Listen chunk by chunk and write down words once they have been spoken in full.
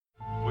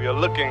We are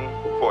looking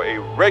for a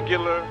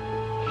regular,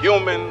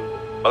 human,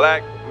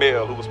 black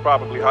male who was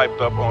probably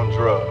hyped up on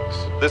drugs.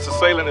 This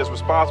assailant is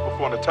responsible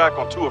for an attack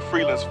on two of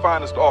Freeland's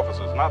finest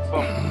officers, not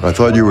some... I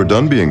thought you were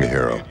done being a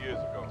hero.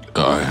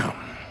 I am.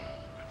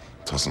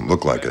 Doesn't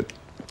look like it.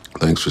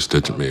 Thanks for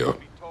stitching me up.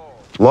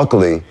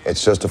 Luckily,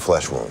 it's just a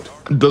flesh wound.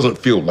 It doesn't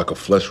feel like a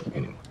flesh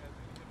wound.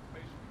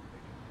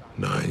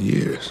 9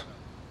 years.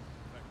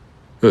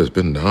 It's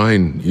been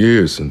 9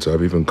 years since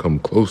I've even come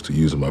close to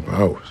using my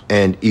powers.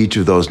 And each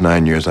of those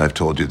 9 years, I've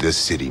told you this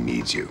city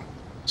needs you.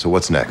 So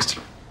what's next?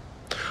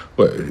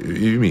 What,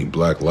 you mean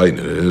Black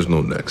Lightning? There's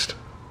no next.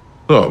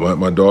 No,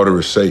 my daughter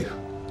is safe.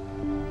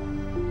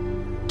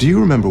 Do you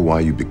remember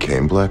why you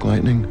became Black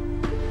Lightning?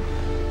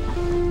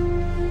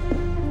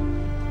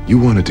 You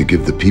wanted to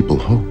give the people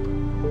hope.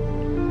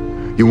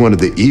 You wanted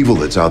the evil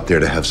that's out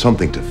there to have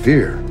something to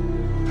fear.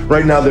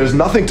 Right now, there's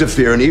nothing to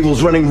fear, and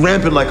evil's running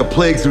rampant like a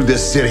plague through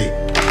this city.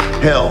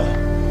 Hell,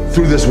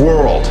 through this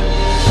world.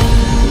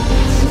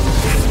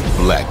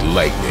 Black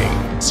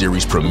Lightning,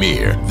 series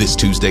premiere this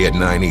Tuesday at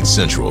 9/8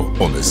 Central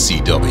on the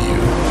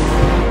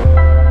CW.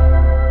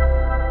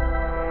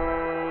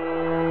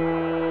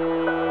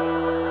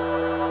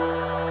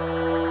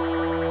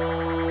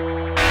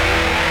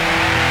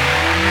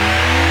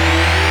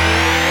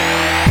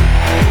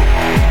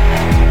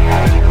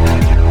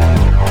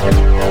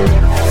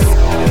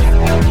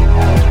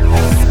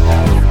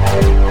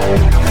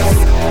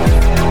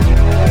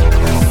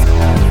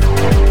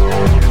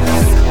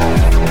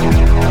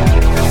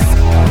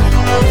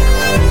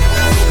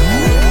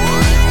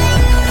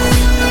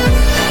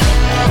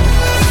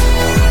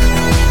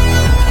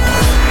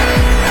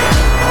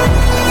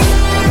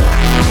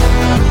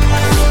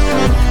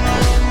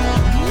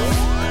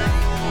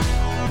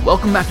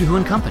 Welcome back to Who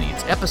and Company.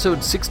 It's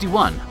episode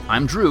 61.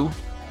 I'm Drew.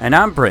 And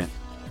I'm Brent.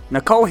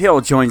 Nicole Hill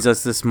joins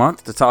us this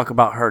month to talk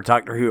about her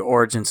Doctor Who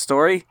origin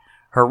story,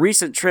 her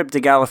recent trip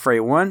to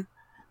Gallifrey 1,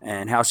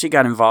 and how she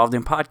got involved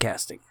in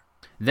podcasting.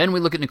 Then we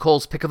look at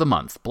Nicole's pick of the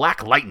month,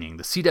 Black Lightning,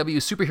 the CW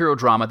superhero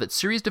drama that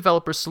series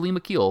developer Salim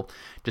Akil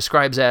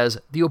describes as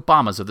the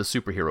Obamas of the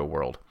superhero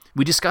world.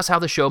 We discuss how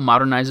the show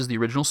modernizes the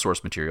original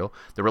source material,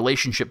 the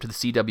relationship to the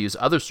CW's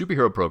other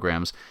superhero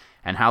programs,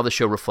 and how the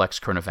show reflects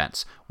current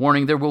events.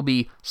 Warning, there will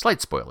be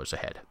slight spoilers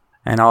ahead.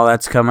 And all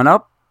that's coming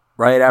up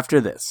right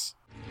after this.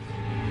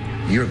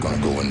 You're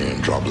gonna go in there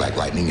and draw Black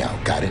Lightning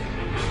out, got it?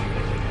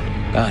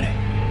 Got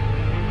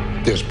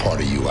it. There's part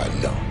of you I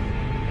know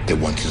that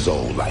wants his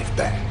old life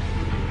back.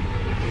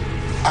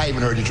 I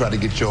even heard you try to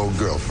get your old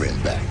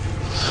girlfriend back.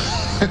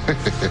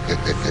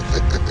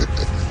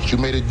 You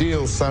made a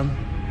deal, son.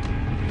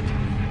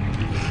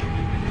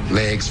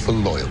 Legs for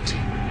loyalty.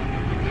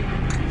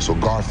 So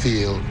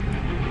Garfield,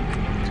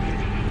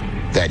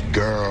 that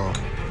girl,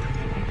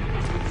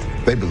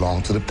 they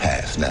belong to the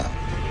past now.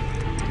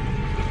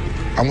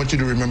 I want you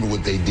to remember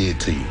what they did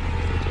to you.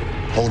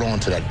 Hold on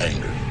to that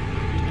anger.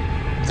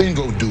 Then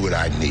go do what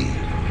I need.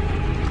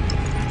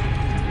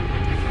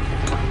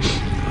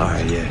 All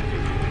right, yeah.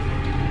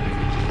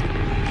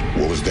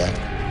 What was that?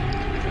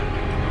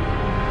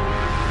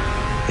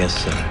 Yes,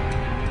 sir.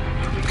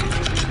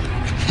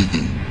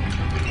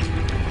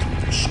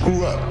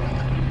 Screw up.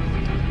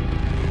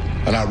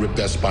 And I'll rip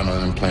that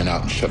spinal implant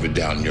out and shove it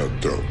down your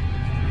throat.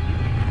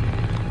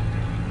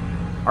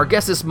 Our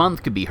guest this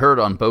month could be heard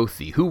on both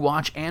the Who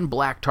Watch and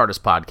Black TARDIS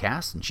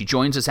podcasts, and she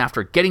joins us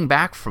after getting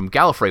back from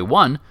Gallifrey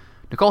 1.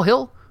 Nicole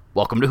Hill,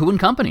 welcome to Who and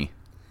Company.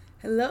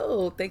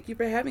 Hello, thank you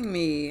for having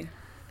me.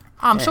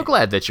 I'm so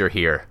glad that you're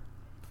here.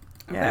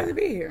 I'm glad to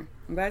be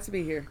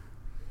here.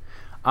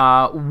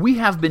 We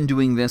have been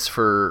doing this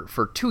for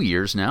 2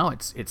 years now.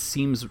 It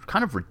seems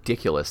kind of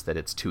ridiculous that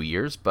it's 2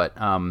 years, but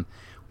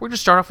we're going to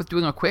start off with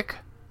doing a quick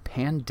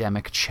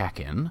pandemic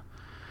check-in.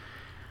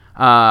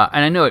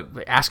 And I know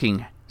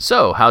asking,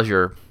 so how's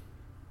your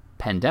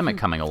pandemic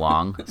coming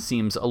along,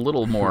 seems a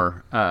little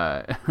more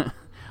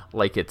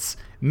like it's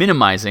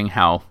minimizing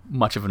how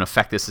much of an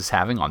effect this is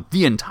having on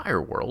the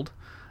entire world.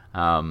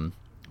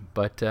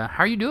 But how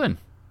are you doing?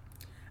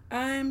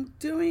 I'm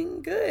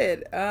doing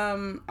good.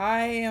 I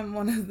am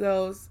one of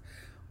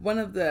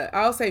the,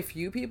 I'll say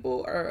few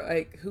people are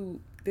like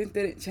who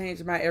didn't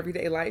change my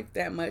everyday life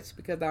that much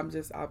because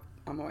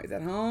I'm always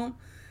at home.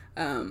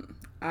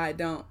 I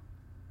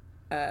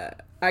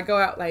go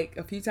out like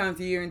a few times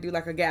a year and do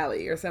like a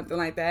galley or something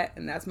like that.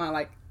 And that's my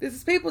like, this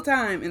is people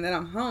time. And then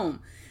I'm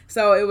home.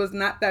 So it was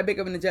not that big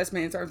of an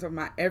adjustment in terms of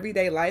my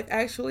everyday life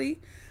actually.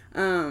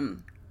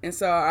 And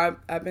so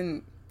I've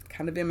been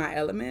kind of in my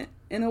element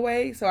in a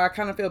way. So I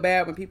kind of feel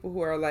bad when people who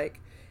are like,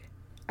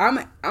 I'm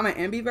an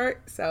ambivert.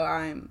 So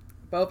I'm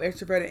both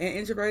extroverted and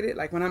introverted.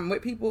 Like when I'm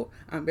with people,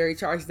 I'm very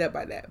charged up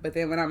by that. But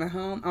then when I'm at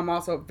home, I'm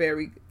also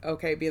very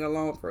okay being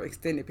alone for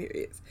extended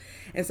periods.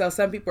 And so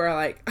some people are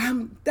like,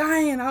 I'm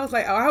dying. I was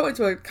like, oh, I went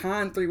to a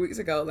con 3 weeks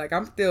ago. Like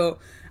I still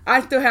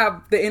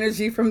have the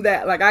energy from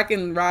that. Like I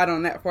can ride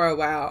on that for a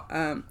while.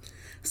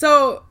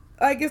 So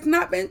like it's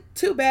not been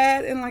too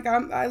bad. And like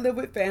I live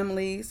with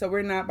family, so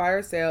we're not by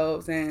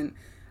ourselves. And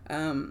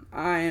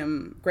I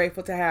am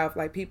grateful to have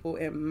like people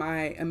in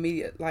my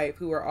immediate life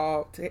who are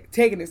all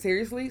taking it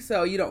seriously.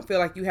 So you don't feel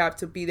like you have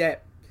to be the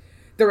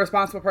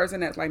responsible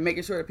person that's like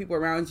making sure that people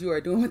around you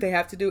are doing what they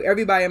have to do.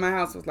 Everybody in my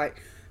house was like,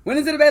 when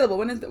is it available?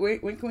 When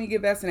can we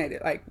get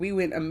vaccinated? Like we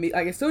went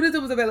like as soon as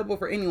it was available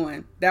for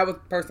anyone, that was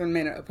the person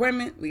made an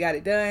appointment. We got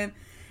it done.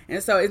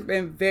 And so it's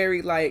been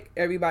very like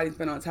everybody's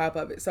been on top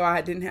of it. So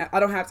I don't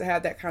have to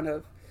have that kind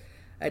of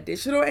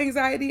additional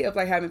anxiety of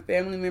like having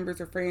family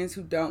members or friends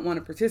who don't want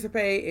to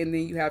participate, and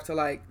then you have to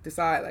like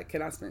decide like,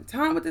 can I spend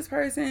time with this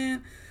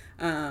person?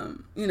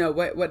 What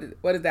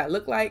does that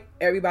look like?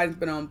 Everybody's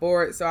been on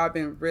board, so I've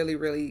been really,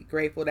 really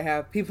grateful to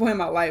have people in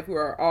my life who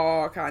are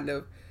all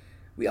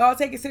we all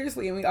take it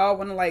seriously, and we all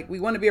want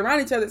to be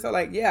around each other. So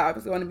like, yeah, I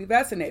just want to be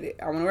vaccinated.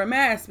 I want to wear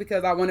masks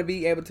because I want to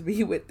be able to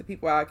be with the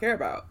people I care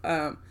about.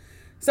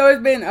 So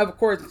it's been, of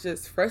course,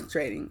 just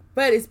frustrating,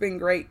 but it's been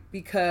great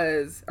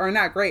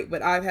not great,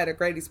 but I've had a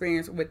great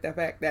experience with the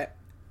fact that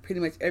pretty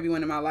much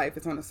everyone in my life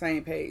is on the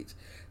same page.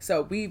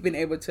 So we've been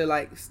able to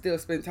like still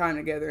spend time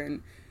together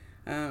and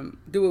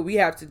do what we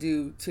have to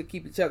do to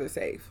keep each other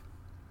safe.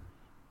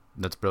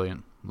 That's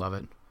brilliant. Love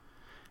it.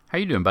 How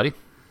you doing, buddy?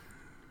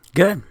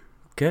 Good.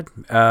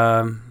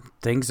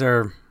 Things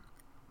are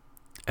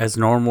as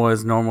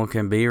normal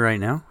can be right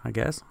now, I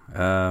guess.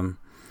 My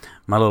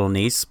little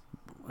niece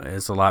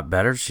is a lot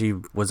better. She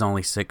was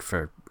only sick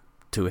for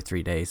 2 or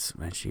 3 days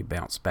and she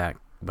bounced back,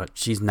 but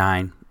she's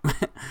 9.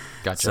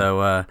 Gotcha.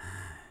 So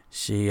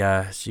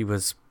she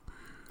was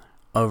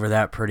over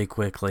that pretty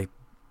quickly.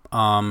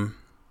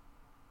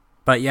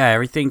 But yeah,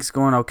 everything's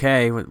going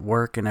okay with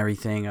work and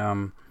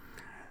everything.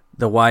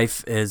 The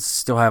wife is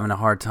still having a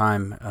hard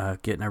time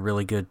getting a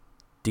really good,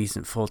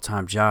 decent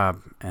full-time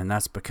job, and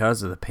that's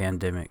because of the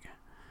pandemic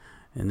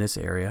in this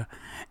area.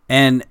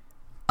 And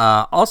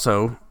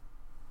also,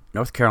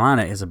 North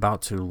Carolina is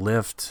about to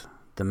lift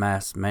the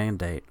mask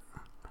mandate.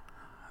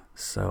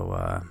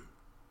 So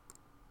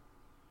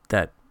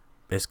that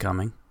is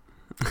coming.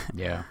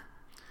 Yeah.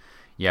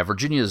 Yeah,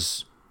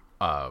 Virginia's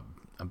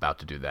about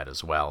to do that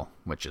as well,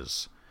 which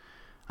is,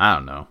 I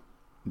don't know,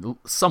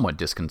 somewhat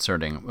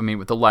disconcerting. I mean,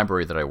 with the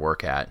library that I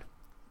work at,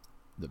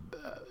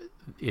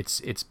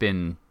 it's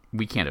been,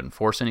 we can't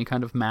enforce any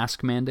kind of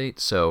mask mandate,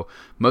 so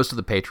most of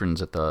the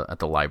patrons at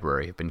the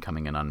library have been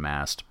coming in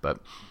unmasked, but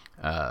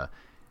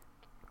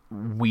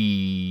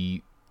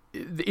the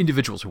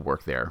individuals who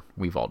work there,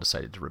 we've all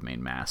decided to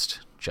remain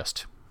masked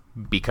just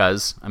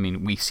because, I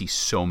mean, we see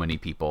so many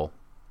people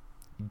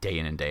day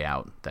in and day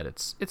out that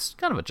it's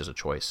kind of just a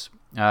choice.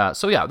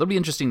 So yeah, it'll be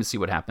interesting to see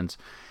what happens.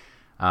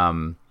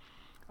 I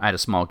had a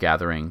small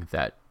gathering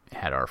that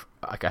had I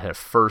had a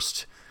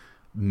first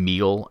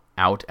meal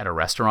out at a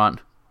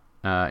restaurant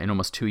in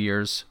almost 2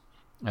 years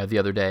the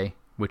other day,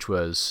 which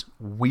was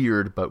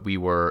weird, but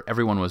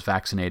everyone was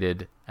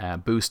vaccinated,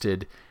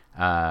 boosted,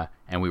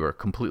 and we were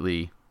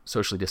completely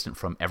socially distant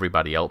from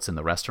everybody else in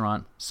the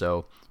restaurant.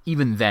 So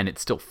even then, it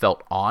still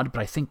felt odd,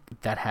 but I think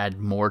that had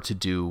more to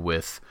do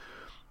with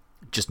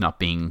just not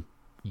being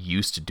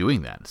used to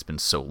doing that. It's been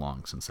so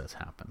long since that's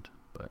happened.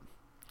 But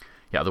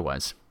yeah,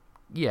 otherwise,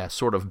 yeah,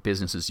 sort of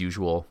business as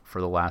usual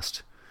for the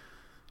last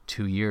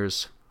 2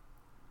 years.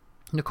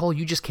 Nicole,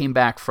 you just came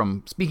back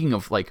from, speaking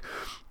of like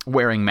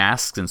wearing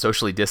masks and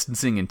socially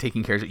distancing and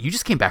taking care of it, you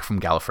just came back from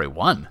Gallifrey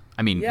 1.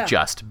 I mean, yeah.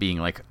 Just being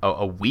like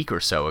a week or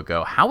so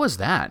ago. How was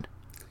that?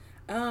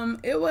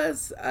 It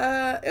was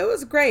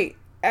great.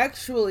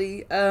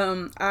 Actually,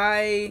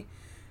 I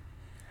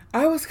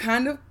was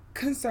kind of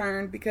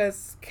concerned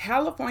because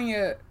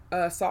California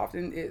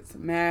softened its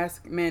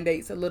mask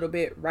mandates a little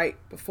bit right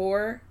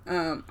before.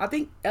 I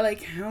think LA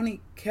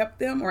County kept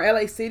them, or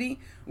LA City.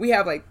 We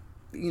have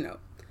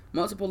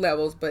multiple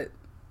levels, but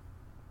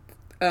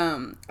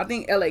I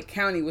think LA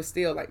County was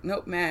still like,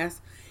 nope,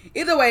 mask.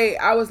 Either way,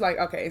 I was like,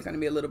 okay, it's going to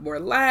be a little more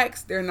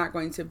lax. They're not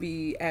going to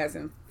be as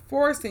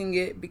enforcing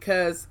it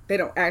because they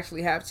don't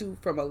actually have to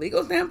from a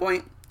legal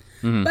standpoint.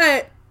 Mm-hmm.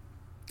 But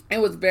it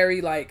was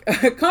very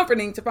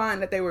comforting to find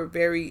that they were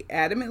very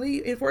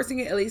adamantly enforcing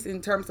it, at least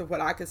in terms of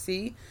what I could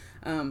see.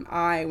 When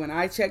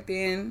I checked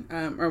in,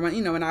 or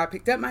when I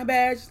picked up my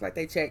badge,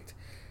 they checked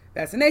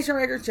vaccination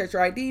records, checked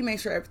your ID,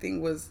 made sure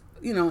everything was,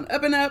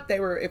 up and up.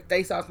 If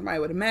they saw somebody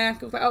with a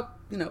mask, it was like, oh,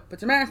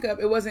 put your mask up.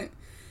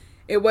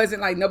 It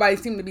wasn't like nobody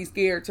seemed to be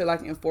scared to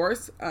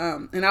enforce.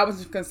 And I was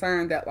just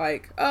concerned that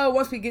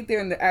once we get there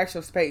in the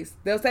actual space,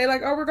 they'll say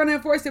oh, we're going to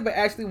enforce it, but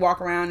actually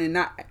walk around and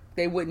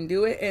they wouldn't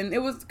do it. And it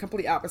was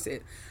complete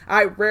opposite.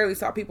 I rarely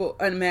saw people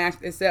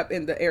unmasked except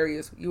in the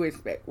areas you would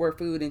expect where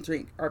food and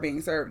drink are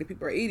being served and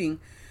people are eating.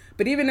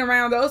 But even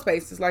around those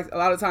spaces, a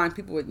lot of times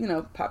people would,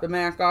 pop the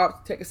mask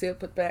off, take a sip,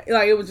 put back.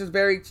 It was just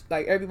very,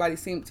 everybody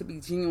seemed to be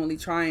genuinely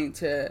trying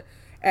to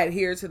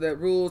adhere to the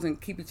rules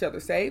and keep each other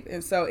safe.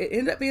 And so it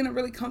ended up being a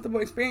really comfortable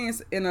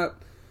experience in a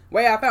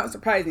way I found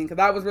surprising, because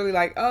I was really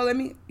let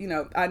me,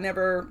 I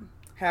never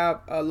have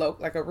a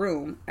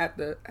room at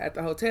the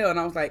hotel. And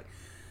I was like,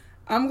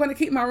 I'm going to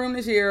keep my room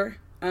this year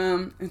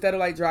instead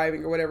of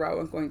driving or whatever I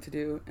was going to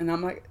do. And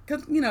I'm like,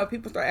 because,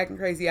 people start acting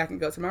crazy, I can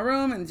go to my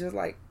room and just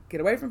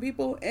get away from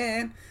people,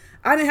 and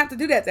I didn't have to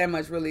do that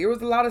much, really. It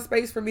was a lot of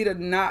space for me to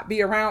not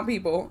be around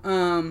people,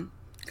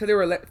 because there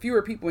were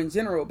fewer people in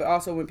general, but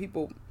also when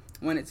people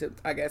wanted to,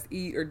 I guess,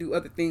 eat or do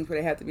other things where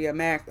they had to be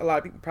unmasked, a lot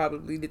of people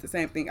probably did the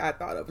same thing I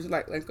thought of. It was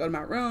like, let's go to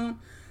my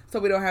room so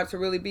we don't have to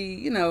really be,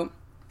 you know,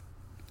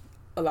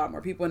 a lot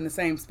more people in the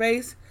same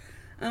space.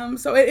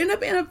 So it ended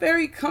up being a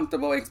very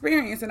comfortable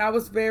experience, and I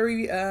was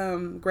very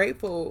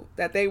grateful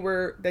that they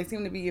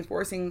seemed to be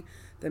enforcing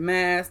the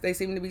mask. They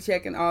seemed to be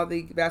checking all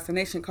the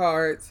vaccination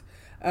cards.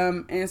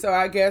 And so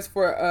I guess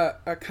for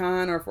a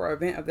con or for an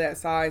event of that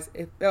size,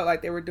 it felt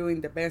like they were doing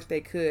the best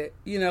they could.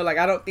 You know, like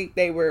I don't think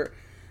they were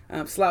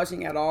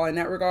slouching at all in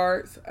that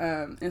regards.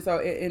 And so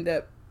it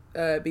ended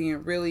up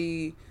being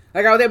really,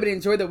 like I was able to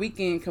enjoy the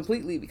weekend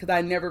completely because I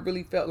never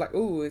really felt like,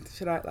 ooh,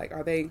 should I, like,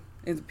 are they,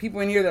 is people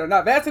in here that are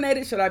not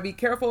vaccinated? Should I be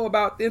careful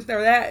about this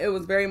or that? It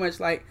was very much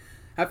like,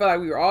 I felt like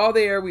we were all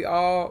there. We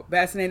all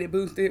vaccinated,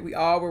 boosted. We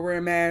all were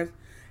wearing masks.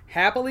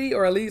 Happily,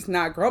 or at least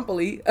not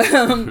grumpily,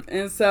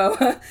 and so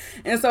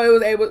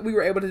we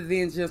were able to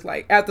then just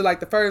like after like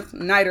the first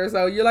night or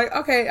so, you're like,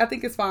 okay, I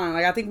think it's fine.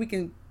 Like I think we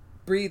can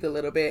breathe a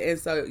little bit, and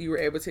so you were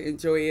able to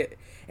enjoy it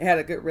and had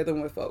a good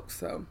rhythm with folks.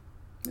 So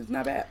it's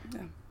not bad.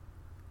 Yeah.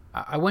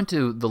 I went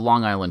to the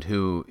Long Island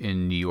Who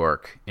in New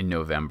York in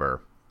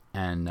November,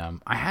 and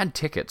I had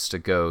tickets to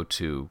go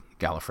to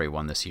Gallifrey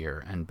One this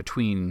year, and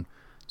between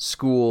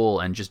school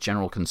and just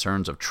general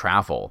concerns of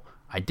travel,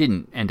 I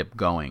didn't end up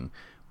going.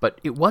 But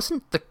it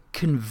wasn't the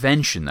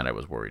convention that I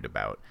was worried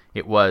about.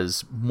 It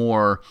was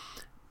more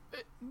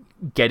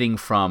getting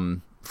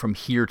from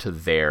here to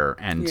there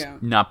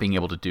and not being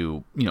able to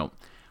do, you know,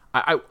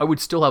 I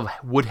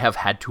would have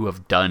had to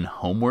have done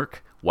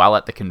homework while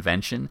at the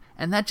convention,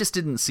 and that just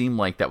didn't seem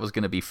like that was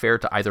going to be fair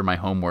to either my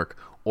homework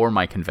or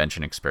my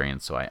convention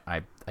experience, so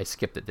I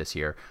skipped it this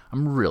year.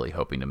 I'm really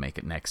hoping to make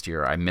it next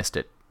year. I missed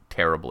it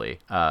terribly.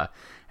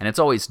 And it's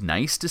always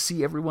nice to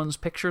see everyone's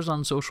pictures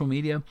on social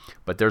media,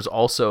 but there's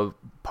also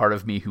part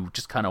of me who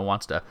just kind of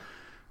wants to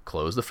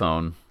close the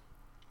phone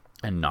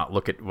and not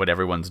look at what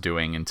everyone's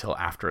doing until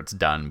after it's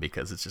done,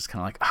 because it's just kind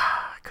of like,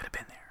 I could have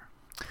been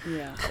there.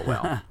 Yeah. Oh,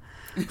 well.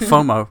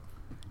 FOMO.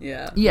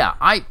 Yeah. Yeah,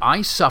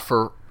 I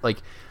suffer,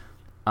 like,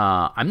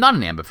 I'm not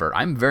an ambivert.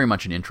 I'm very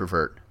much an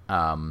introvert.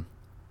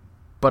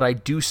 But I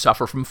do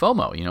suffer from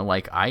FOMO. You know,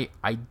 like I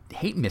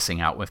hate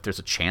missing out if there's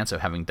a chance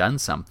of having done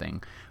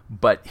something.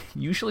 But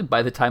usually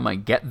by the time I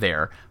get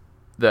there,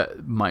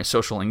 my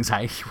social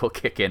anxiety will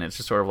kick in. It's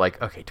just sort of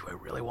like, okay, do I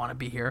really want to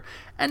be here?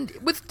 And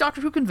with Doctor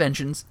Who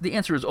conventions, the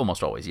answer is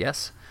almost always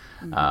yes.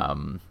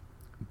 Mm-hmm.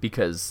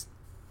 Because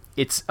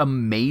it's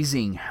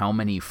amazing how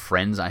many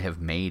friends I have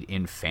made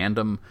in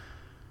fandom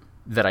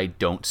that I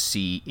don't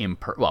see in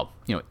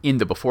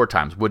the before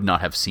times would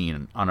not have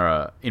seen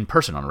in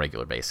person on a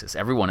regular basis.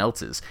 Everyone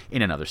else is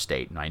in another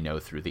state, and I know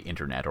through the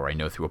internet or I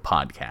know through a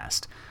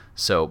podcast.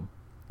 So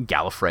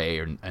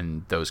Gallifrey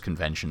and those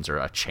conventions are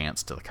a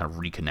chance to kind of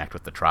reconnect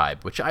with the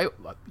tribe, which I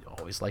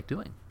always like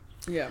doing.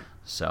 Yeah.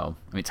 So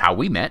I mean, it's how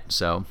we met.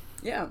 So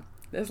yeah,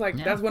 that's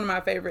one of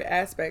my favorite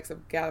aspects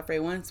of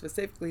Gallifrey One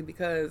specifically,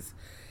 because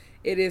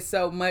it is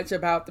so much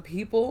about the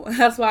people.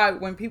 That's why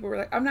when people were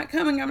like, I'm not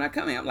coming, I'm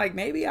like,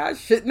 maybe I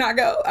should not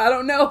go. I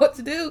don't know what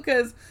to do,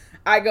 because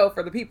I go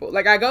for the people.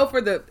 Like, I go for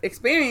the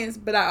experience,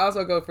 but I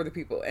also go for the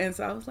people. And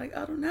so I was like,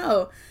 I don't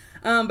know.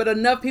 But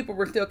enough people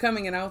were still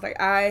coming, and I was like,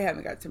 I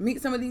haven't got to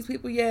meet some of these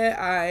people yet.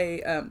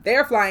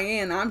 They're flying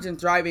in. I'm just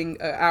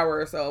driving an hour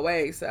or so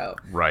away. So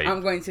right.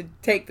 I'm going to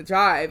take the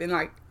drive, and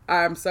like,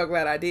 I'm so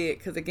glad I did,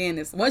 because again,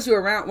 it's once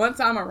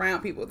I'm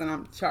around people, then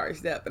I'm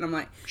charged up, and I'm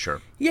like,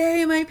 sure,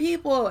 yay, my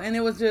people. And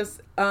it was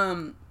just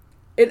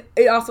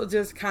it also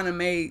just kind of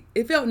made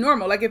it felt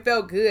normal, like it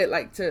felt good,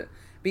 like to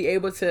be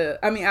able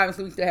to, I mean,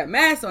 obviously we still have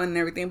masks on and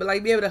everything, but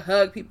like be able to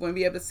hug people and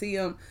be able to see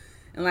them,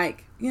 and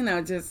like, you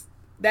know, just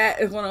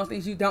that is one of those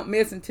things you don't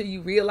miss until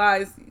you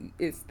realize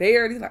it's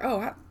there. And he's like,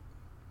 oh,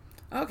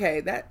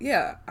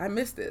 I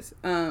missed this.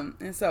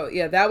 And so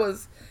yeah, that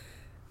was,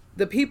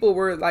 the people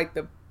were like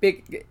the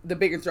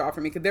biggest draw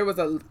for me, because there was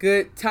a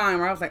good time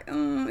where I was like,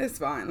 it's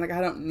fine, like I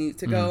don't need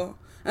to go.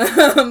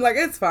 Like,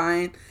 it's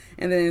fine.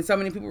 And then so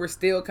many people were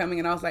still coming,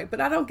 and I was like,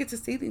 but I don't get to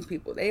see these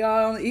people. They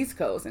all on the East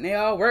Coast, and they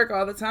all work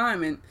all the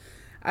time, and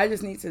I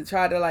just need to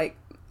try to like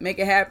make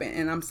it happen.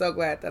 And I'm so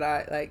glad that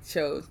I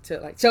chose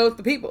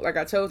the people, like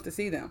I chose to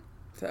see them.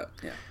 So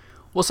yeah.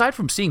 Well, aside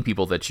from seeing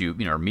people that you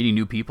are meeting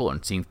new people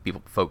and seeing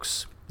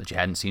folks that you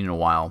hadn't seen in a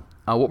while,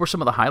 what were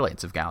some of the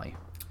highlights of Galley?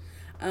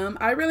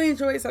 I really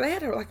enjoyed it. So they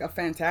had a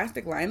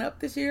fantastic lineup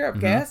this year of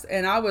guests,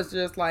 and I was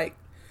just like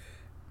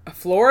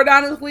floored,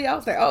 honestly. I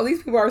was like, oh,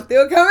 these people are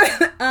still coming.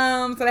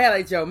 So they had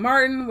like Joe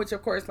Martin, which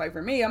of course, like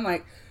for me, I'm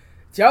like,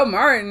 Joe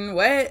Martin,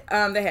 what?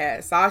 They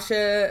had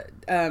Sasha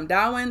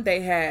Darwin,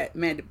 they had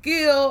Amanda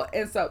Gill,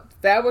 and so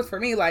that was for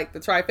me like the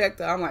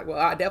trifecta. I'm like, well,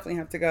 I definitely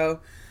have to go,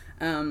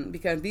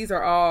 because these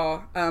are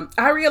all.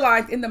 I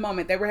realized in the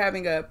moment they were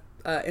having a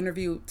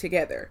interview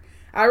together.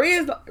 I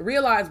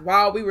realized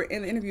while we were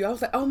in the interview, I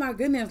was like, oh my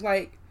goodness,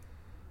 like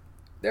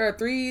there are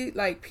 3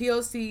 like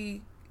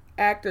POC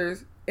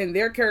actors and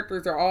their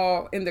characters are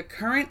all in the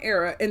current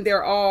era, and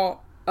they're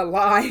all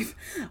alive,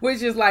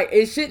 which is like,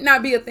 it should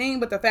not be a thing,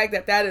 but the fact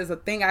that that is a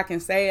thing I can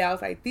say, I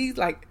was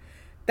like,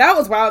 that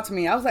was wild to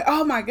me. I was like,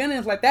 oh my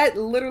goodness, like that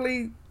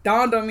literally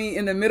dawned on me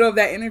in the middle of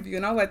that interview,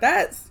 and I was like,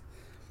 that's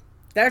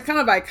kind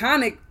of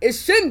iconic. It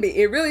shouldn't be,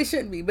 it really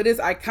shouldn't be, but it's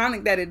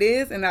iconic that it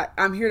is, and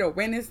I'm here to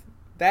witness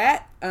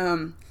that.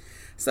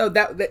 So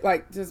that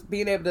like just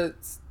being able to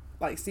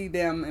like see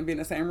them and be in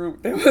the same room,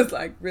 it was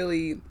like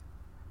really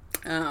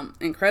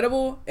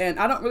incredible. And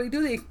I don't really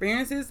do the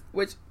experiences,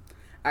 which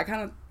I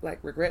kind of like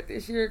regret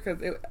this year,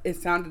 because it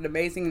sounded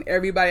amazing, and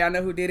everybody I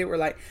know who did it were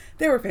like,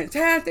 they were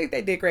fantastic,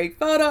 they did great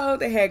photos,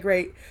 they had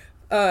great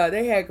meet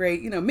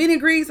and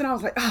greets, and I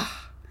was like,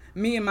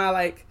 me and my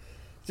like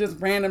just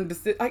random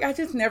like, I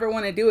just never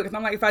want to do it, because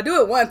I'm like, if I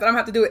do it once, then I'm gonna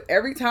have to do it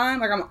every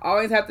time, like I'm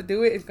always have to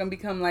do it, it's gonna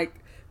become like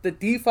the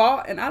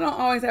default, and I don't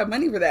always have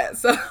money for that.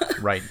 So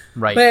right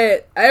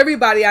but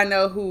everybody I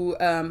know who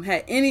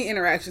had any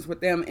interactions with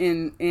them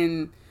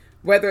in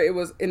whether it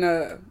was in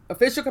a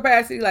official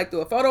capacity, like through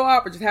a photo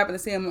op, or just happened to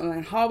see them in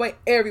the hallway,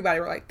 everybody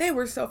were like, they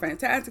were so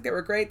fantastic, they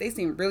were great, they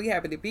seemed really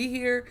happy to be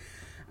here.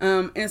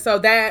 And so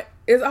that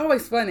is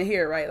always fun to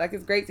hear, right? Like,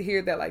 it's great to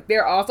hear that like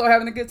they're also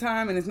having a good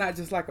time, and it's not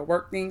just like a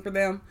work thing for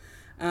them.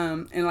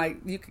 And like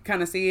you could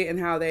kind of see it in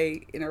how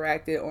they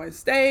interacted on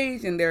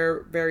stage and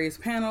their various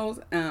panels.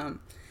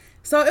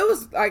 So it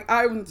was like,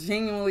 I'm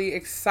genuinely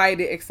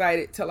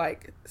excited to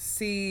like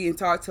see and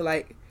talk to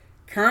like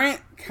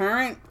current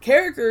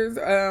characters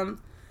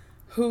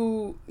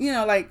who, you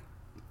know, like,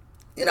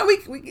 you know,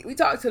 we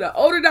talk to the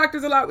older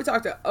doctors a lot, we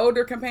talk to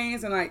older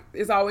companions, and like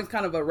it's always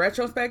kind of a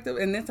retrospective,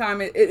 and this time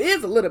it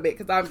is a little bit,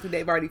 because obviously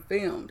they've already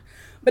filmed,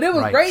 but it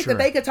was great that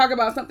they could talk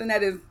about something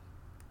that is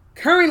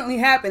currently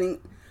happening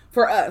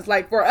for us.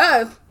 Like, for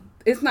us,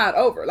 it's not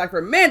over. Like, for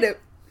Amanda,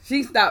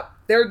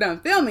 they're done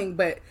filming,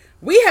 but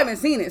we haven't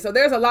seen it, so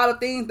there's a lot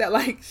of things that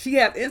like she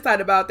has insight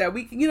about that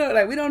we, you know,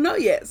 like we don't know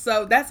yet.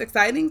 So that's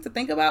exciting to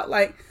think about.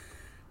 Like,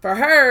 for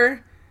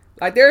her,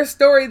 like there's a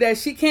story that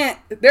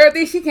there are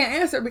things she can't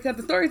answer because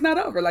the story's not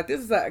over. Like, this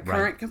is a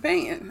current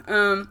companion.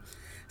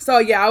 So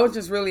yeah, I was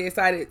just really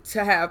excited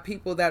to have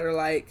people that are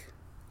like,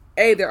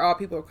 they're all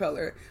people of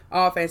color,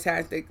 all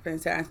fantastic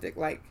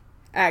like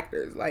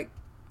actors, like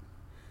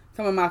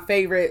some of my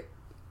favorite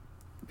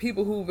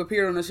people who've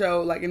appeared on the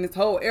show, like in this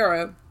whole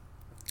era.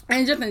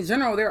 And just in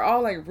general, they're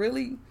all like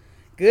really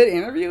good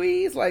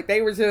interviewees. Like,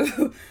 they were just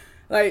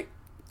like,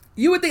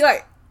 you would think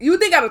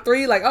out of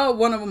 3, like, oh,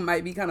 one of them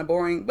might be kind of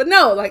boring, but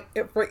no, like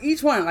for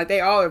each one, like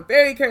they all are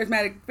very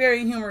charismatic,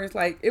 very humorous.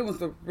 Like, it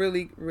was a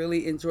really,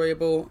 really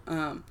enjoyable,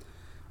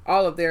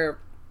 all of their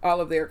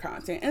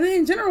content. And then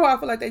in general, I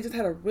feel like they just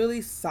had a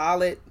really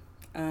solid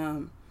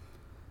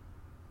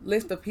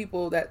list of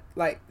people that,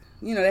 like,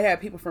 you know, they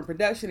had people from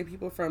production and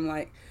people from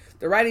like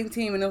the writing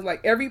team, and it was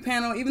like every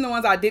panel, even the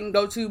ones I didn't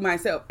go to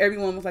myself,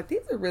 everyone was like,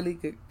 these are really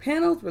good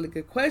panels, really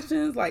good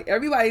questions. Like,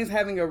 everybody's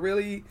having a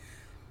really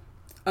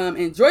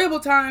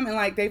enjoyable time, and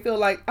like they feel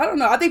like, I don't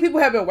know, I think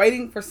people have been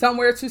waiting for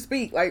somewhere to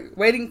speak, like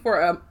waiting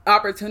for an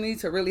opportunity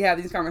to really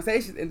have these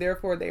conversations, and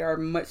therefore they are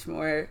much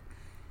more,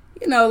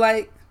 you know,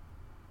 like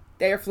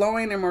they're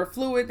flowing, they're more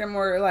fluid, they're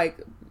more like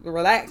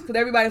relaxed, because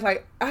everybody's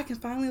like, I can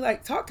finally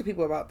like talk to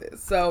people about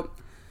this. So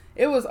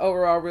it was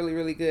overall really,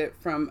 really good,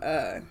 from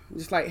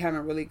just like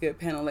having really good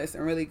panelists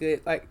and really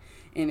good like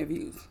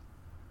interviews.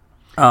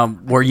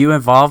 Were you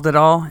involved at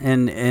all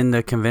in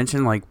the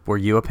convention? Like, were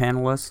you a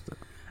panelist?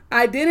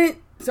 I didn't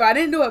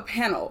do a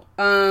panel.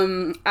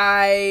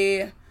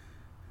 I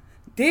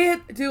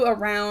did do a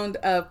round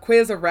of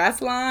Quiz of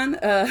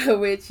Rassilon,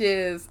 which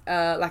is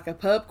like a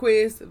pub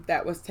quiz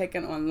that was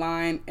taken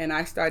online, and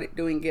I started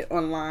doing it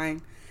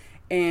online.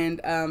 And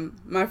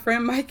my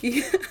friend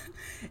Mikey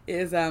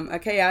is a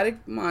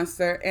chaotic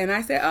monster, and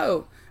I said,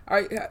 "Oh,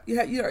 are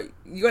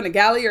you going to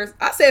Galley?" Or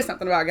I said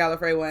something about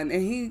Gallifrey one,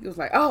 and he was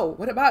like, "Oh,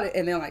 what about it?"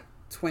 And then like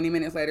 20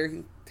 minutes later,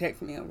 he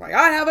texted me and was like,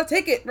 "I have a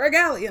ticket for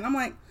Galley," and I'm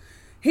like,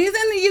 he's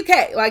in the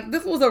UK. Like,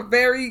 this was a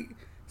very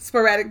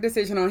sporadic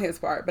decision on his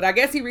part, but I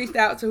guess he reached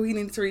out to who he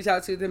needed to reach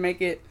out to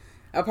make it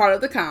a part of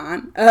the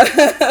con.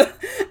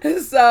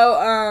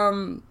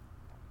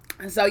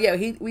 So yeah,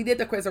 we did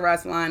the Quiz of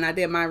Rassilon. I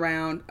did my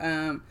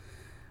round,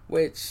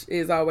 which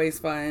is always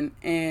fun,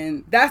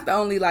 and that's the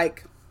only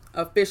like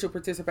official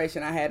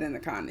participation I had in the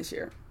con this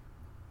year.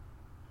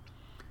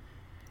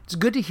 It's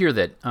good to hear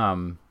that,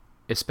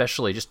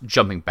 especially just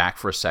jumping back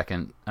for a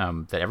second,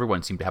 that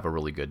everyone seemed to have a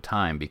really good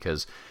time,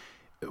 because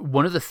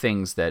one of the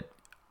things that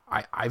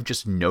I've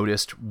just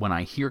noticed when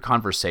I hear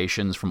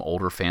conversations from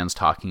older fans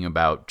talking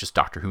about just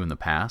Doctor Who in the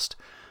past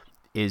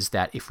is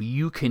that if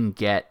you can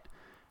get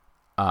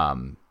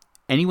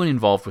anyone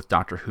involved with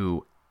Doctor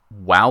Who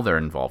while they're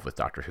involved with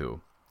Doctor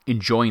Who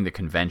enjoying the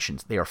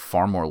conventions, they are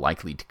far more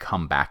likely to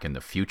come back in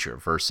the future,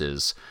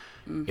 versus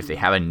if they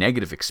have a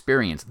negative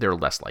experience, they're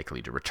less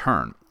likely to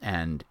return.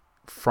 And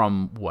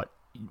from what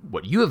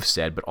you have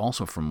said, but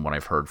also from what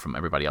I've heard from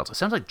everybody else, it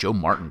sounds like Joe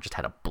Martin just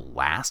had a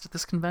blast at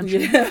this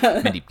convention.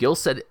 Yeah. Mandy Gill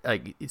said,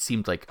 like, it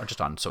seemed like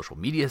just on social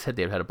media said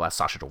they had a blast.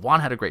 Sacha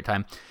Dhawan had a great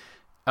time.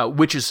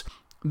 which is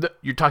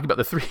you're talking about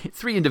the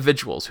three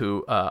individuals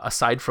who,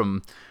 aside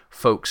from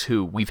folks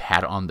who we've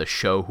had on the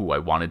show who I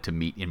wanted to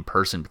meet in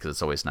person because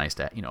it's always nice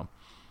to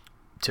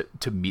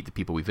to meet the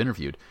people we've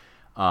interviewed,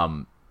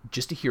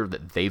 just to hear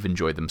that they've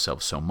enjoyed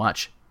themselves so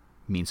much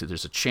means that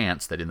there's a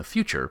chance that in the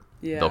future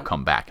they'll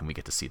come back and we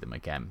get to see them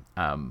again.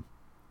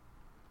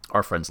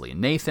 Our friends Lee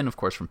and Nathan, of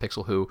course, from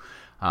Pixel Who.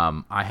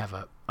 I have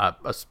a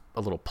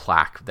little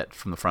plaque that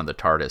from the front of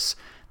the TARDIS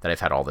that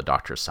I've had all the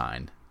doctors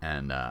sign,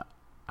 and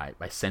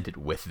I sent it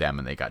with them,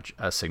 and they got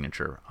a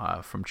signature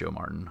from Joe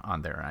Martin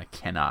on there, and I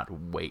cannot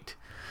wait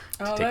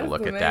to take a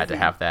look at that, to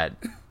have that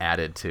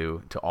added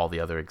to all the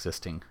other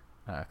existing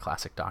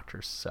classic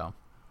doctors. So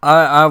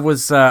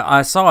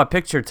I saw a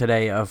picture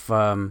today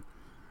of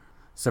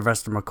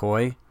Sylvester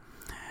McCoy,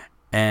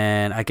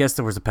 and I guess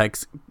there was a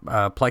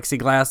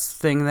plexiglass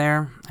thing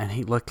there, and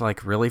he looked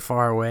like really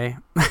far away.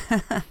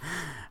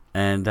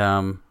 And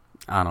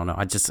I don't know.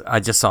 I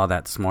just saw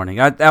that this morning.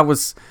 That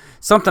was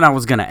something I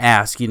was going to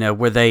ask.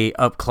 Were they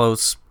up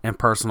close and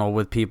personal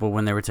with people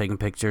when they were taking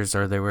pictures,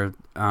 or they were,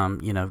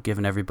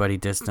 giving everybody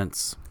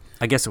distance?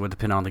 I guess it would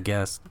depend on the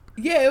guest.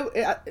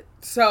 Yeah.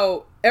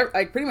 So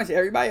pretty much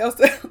everybody else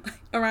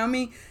around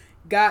me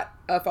got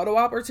a photo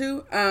op or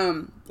two.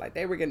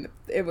 They were getting.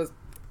 It was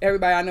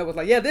everybody I know was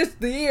like, yeah, this is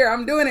the year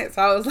I'm doing it.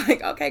 So I was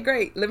like, okay,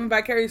 great, living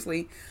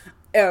vicariously.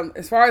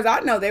 As far as I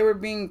know, they were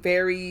being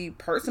very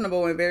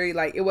personable and very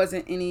it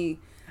wasn't any.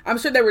 I'm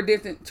sure they were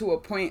distant to a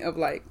point of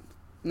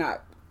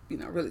not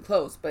really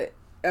close, but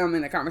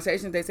in the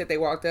conversations they said they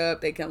walked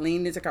up, they can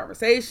lean into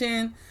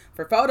conversation.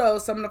 For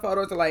photos, some of the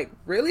photos are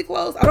really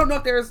close. I don't know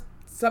if there's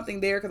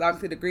something there because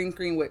obviously the green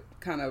screen would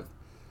kind of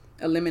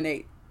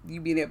eliminate you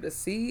being able to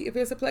see if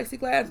it's a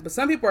plexiglass, but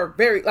some people are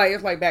very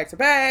it's back to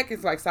back,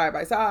 it's side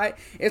by side.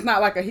 It's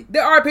not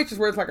there are pictures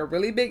where it's a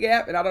really big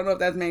gap, and I don't know if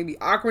that's maybe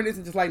awkwardness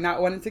and just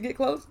not wanting to get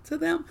close to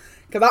them,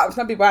 because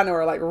some people I know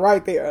are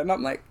right there, and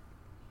I'm like,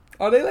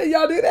 are they letting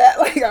y'all do that?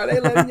 Are they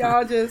letting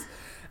y'all just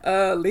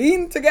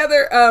lean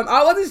together?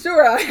 I wasn't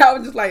sure. I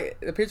was just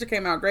the picture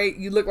came out great.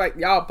 You look like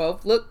y'all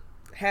both look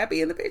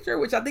happy in the picture,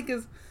 which I think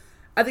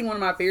one of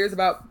my fears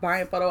about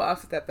buying photo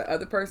ops is that the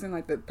other person,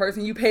 the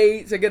person you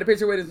paid to get a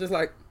picture with, is just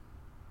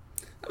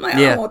I'm I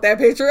don't want that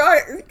picture. All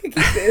right, you can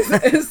keep this.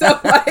 And so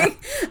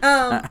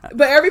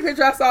but every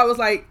picture I saw was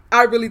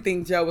I really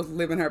think Joe was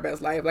living her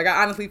best life. I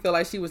honestly feel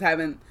like she was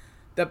having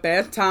the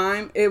best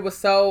time. It was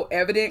so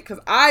evident because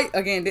I,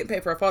 again, didn't pay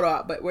for a photo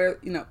op, but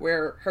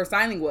where her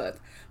signing was,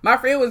 my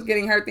friend was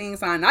getting her thing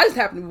signed. I just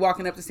happened to be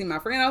walking up to see my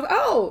friend. I was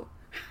oh,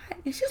 hi.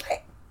 And she's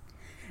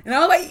and I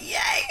was like,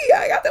 yay,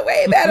 I got to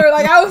wave at her.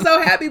 I was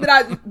so happy,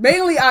 but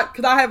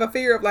because I have a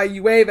fear of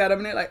you wave at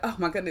them and they're oh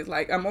my goodness,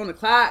 I'm on the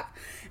clock.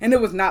 And it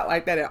was not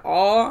like that at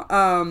all.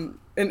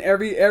 In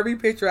every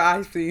picture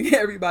I see,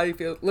 everybody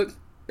looks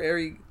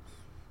very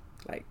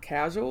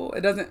casual. It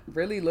doesn't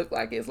really look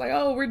like it's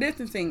oh, we're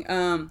distancing.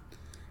 And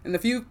the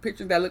few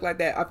pictures that look like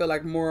that, I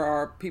feel more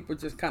are people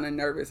just kind of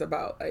nervous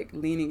about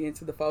leaning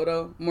into the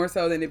photo more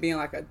so than it being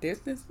a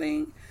distance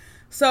thing.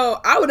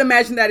 So I would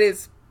imagine that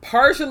it's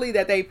partially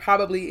that they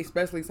probably,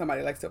 especially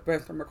somebody like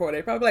Sylvester McCoy,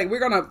 they probably we're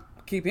gonna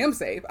keep him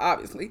safe,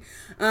 obviously.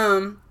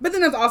 But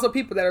then there's also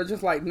people that are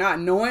just not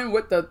knowing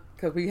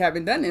because we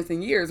haven't done this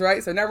in years,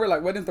 right? So now we're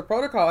what is the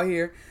protocol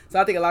here?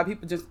 So I think a lot of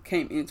people just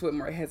came into it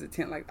more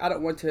hesitant. I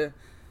don't want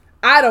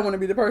to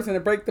be the person to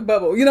break the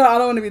bubble. I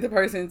don't want to be the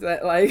person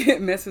that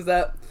messes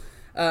up,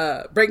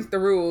 breaks the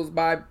rules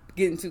by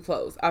getting too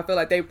close. I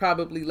feel they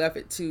probably left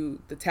it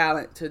to the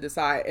talent to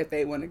decide if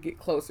they want to get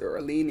closer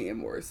or lean in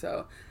more.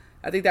 So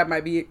I think that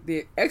might be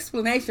the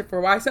explanation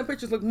for why some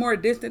pictures look more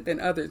distant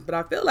than others. But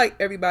I feel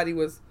everybody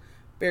was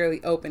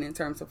fairly open in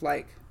terms of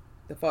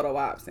the photo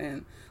ops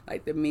and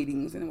the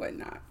meetings and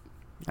whatnot.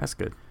 That's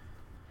good.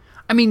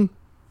 I mean,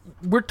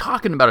 we're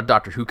talking about a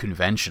Doctor Who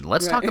convention.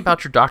 Let's talk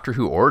about your Doctor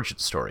Who origin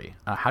story.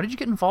 How did you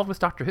get involved with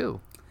Doctor Who?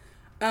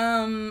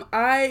 So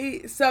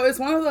it's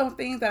one of those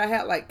things that I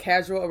had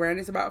casual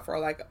awareness about for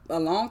a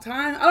long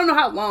time. I don't know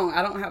how long.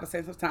 I don't have a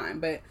sense of time,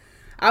 but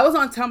I was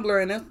on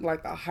Tumblr, and it's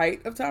the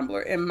height of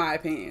Tumblr, in my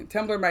opinion.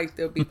 Tumblr might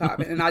still be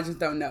popping, and I just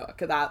don't know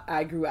because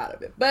I grew out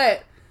of it.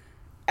 But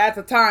at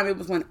the time, it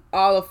was when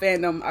all of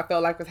fandom I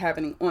felt was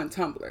happening on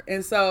Tumblr.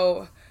 And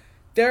so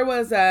there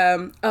was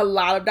a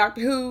lot of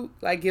Doctor Who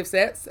gift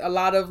sets, a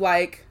lot of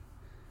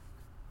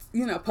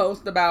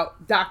posts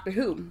about Doctor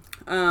Who.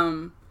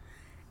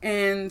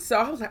 And so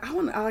I was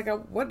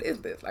what is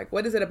this?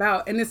 What is it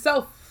about? And it's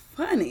so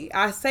funny.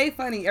 I say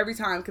funny every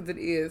time because it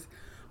is.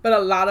 But a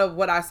lot of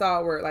what I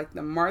saw were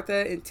the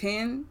Martha and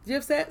Ten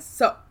gift sets.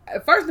 So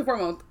first and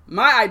foremost,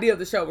 my idea of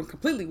the show was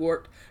completely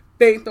warped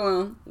based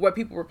on what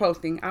people were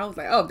posting. I was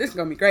oh, this is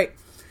going to be great.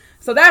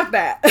 So that's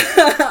that.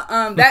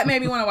 That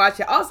made me want to watch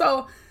it.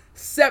 Also,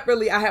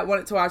 separately, I had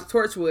wanted to watch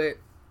Torchwood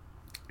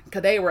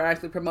because they were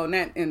actually promoting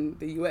that in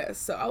the U.S.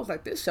 So I was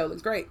this show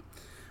looks great.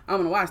 I'm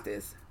going to watch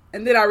this.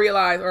 And then I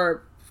realized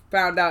or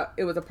found out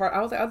it was a part.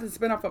 I was this is a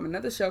spinoff from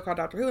another show called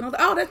Doctor Who. And I was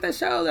oh, that's that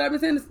show that I've been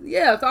seeing.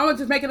 Yeah, so I'm going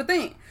to just make it a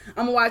thing.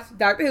 I'm going to watch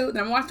Doctor Who,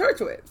 then I'm going to watch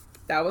Torchwood.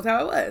 That was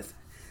how it was.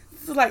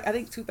 this was like, I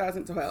think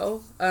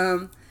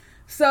 2012.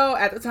 So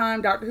at the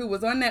time, Doctor Who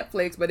was on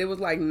Netflix, but it was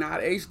like not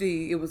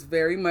HD. It was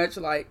very much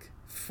like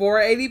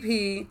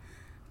 480p,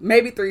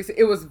 maybe 3.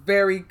 It was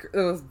very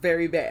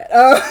bad.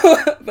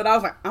 But I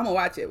was like, I'm gonna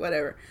watch it,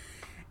 whatever.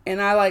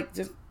 And I like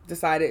just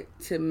decided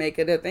to make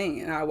it a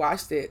thing, and I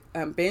watched it,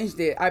 binged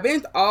it. I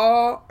binged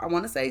all, I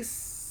want to say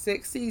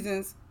 6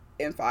 seasons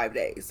in 5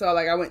 days. So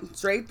like I went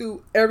straight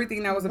through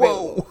everything that was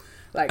available. Whoa.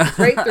 Like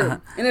straight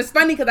through. And it's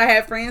funny because I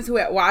had friends who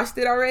had watched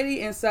it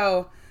already, and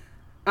so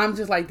I'm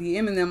just like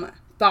DMing them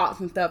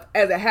thoughts and stuff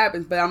as it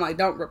happens, but I'm like,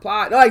 don't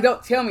reply, like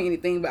don't tell me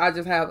anything, but I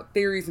just have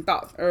theories and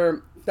thoughts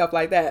or stuff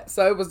like that.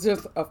 So it was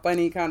just a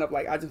funny kind of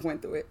like, I just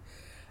went through it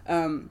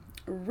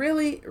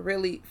really,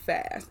 really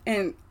fast,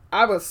 and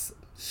I was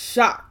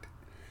shocked.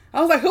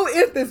 I was like, who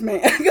is this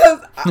man?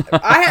 Because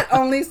I had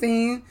only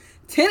seen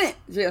Tennant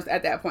just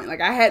at that point. Like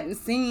I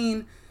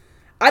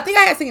think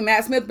I had seen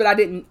Matt Smith, but I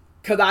didn't,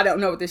 because I don't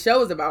know what the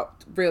show is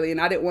about really,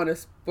 and I didn't want to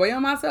spoil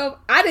myself.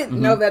 I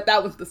didn't know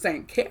that was the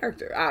same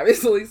character,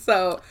 obviously.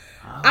 So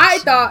I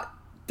thought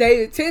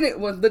David Tennant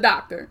was the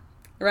Doctor,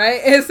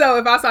 right? And so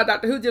if I saw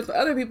Doctor Who just for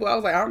other people, I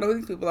was like, I don't know who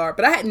these people are.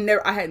 But I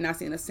had not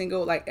seen a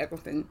single like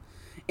Eccleston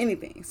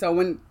anything. So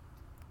when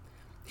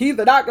he's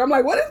the Doctor, I'm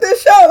like, what is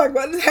this show? Like,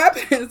 what is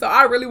happening? So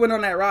I really went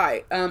on that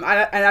ride.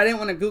 I didn't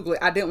want to Google it.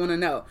 I didn't want to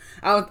know.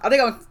 I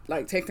think I was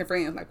like texting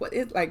friends, like,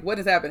 what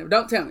is happening?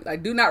 Don't tell me.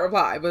 Like, do not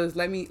reply, but just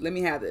let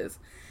me have this.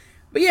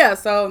 But yeah,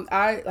 so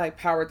I like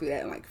powered through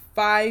that in like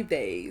 5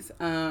 days.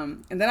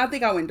 And then I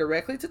think I went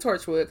directly to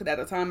Torchwood, because at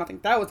the time I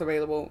think that was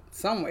available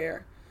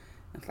somewhere.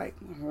 It's like,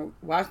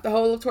 watch the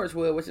whole of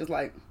Torchwood, which is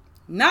like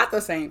not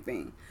the same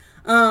thing.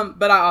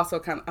 But I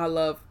also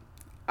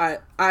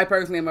I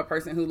personally am a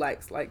person who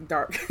likes like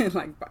dark and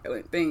like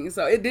violent things,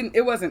 so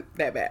it wasn't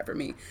that bad for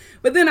me.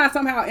 But then I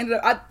somehow ended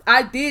up,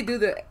 I did do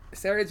the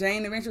Sarah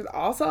Jane Adventures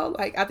also.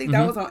 Like I think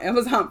that was on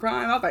Amazon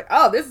Prime. I was like,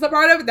 oh, this is a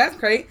part of it. That's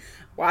great.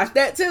 Watch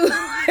that too.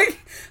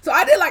 So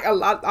I did like a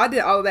lot. I did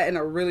all of that in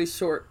a really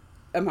short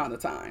amount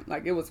of time.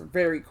 Like it was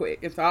very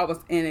quick, and so I was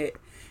in it.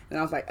 And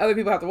I was like, other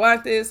people have to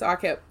watch this, so I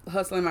kept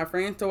hustling my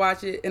friends to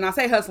watch it. And I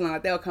say hustling,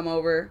 like they'll come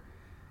over.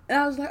 And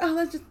I was like, oh,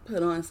 let's just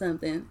put on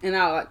something. And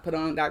I'll like put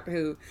on Doctor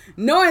Who,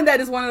 knowing that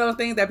it's one of those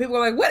things that people are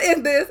like, what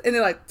is this? And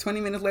then like 20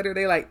 minutes later,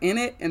 they like in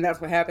it. And that's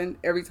what happened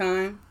every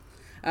time.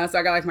 So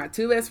I got like my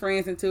 2 best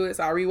friends into it.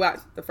 So I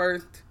rewatched the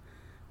first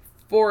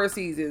 4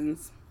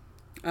 seasons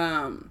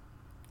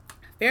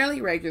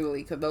fairly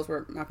regularly, because those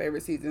were my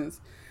favorite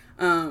seasons.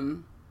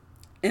 And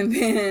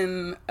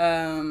then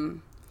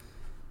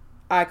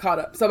I caught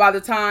up. So by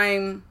the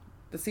time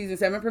the season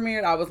 7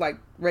 premiered, I was like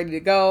ready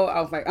to go.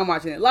 I was like, I'm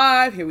watching it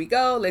live. Here we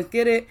go. Let's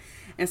get it.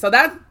 And so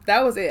that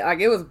was it. Like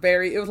it was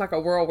like a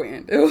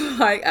whirlwind. It was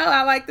like, oh,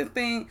 I like this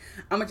thing.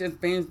 I'm gonna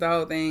just binge the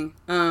whole thing,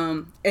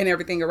 and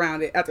everything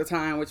around it at the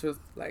time, which was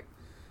like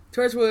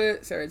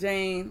Torchwood, Sarah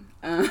Jane,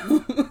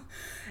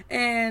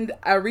 and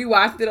I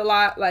rewatched it a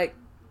lot. Like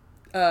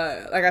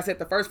I said,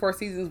 the first 4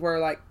 seasons were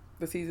like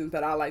the seasons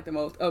that I liked the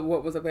most of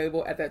what was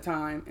available at that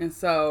time. And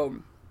so,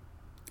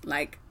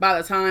 like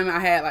by the time I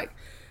had like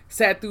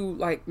sat through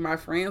like my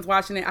friends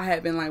watching it, I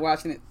had been like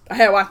watching it. I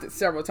had watched it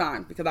several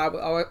times, because I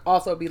would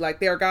also be like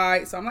their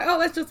guide. So I'm like, oh,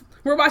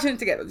 we're watching it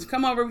together. Just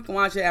come over, we can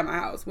watch it at my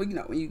house. Well,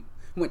 when you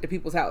went to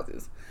people's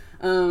houses.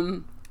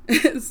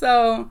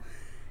 So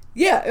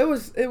yeah, it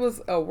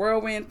was a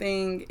whirlwind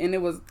thing, and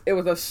it was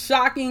a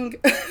shocking,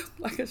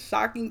 like a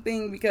shocking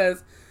thing,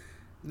 because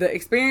the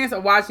experience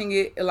of watching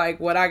it, like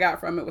what I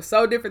got from it was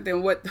so different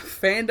than what the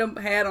fandom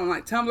had on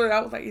like Tumblr. I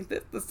was like, is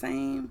this the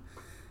same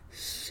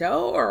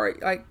show, or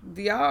like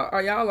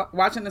are y'all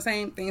watching the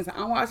same things that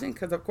I'm watching?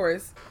 Because of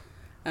course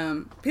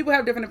people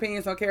have different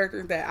opinions on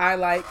characters that I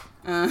like,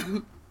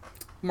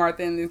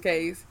 Martha in this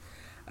case,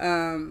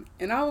 and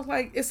I was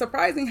like, it's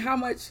surprising how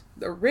much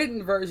the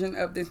written version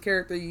of this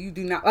character you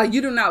do not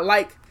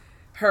like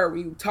her when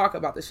you talk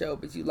about the show,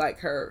 but you like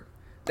her.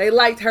 They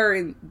liked her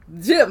in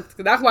Gems,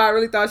 because that's why I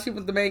really thought she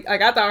was the main.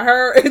 Like I thought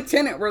her and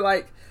Tennant were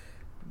like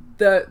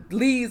the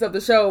leads of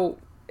the show,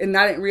 and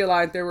I didn't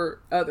realize there were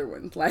other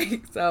ones.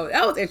 Like, so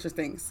that was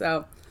interesting.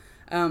 So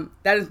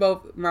that is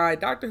both my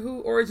Doctor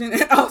Who origin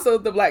and also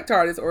the Black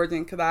TARDIS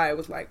origin, because I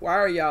was like, why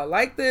are y'all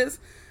like this?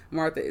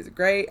 Martha is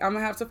great. I'm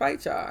gonna have to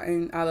fight y'all,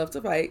 and I love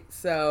to fight.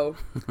 So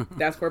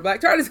that's where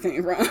Black TARDIS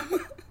came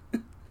from.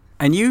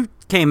 And you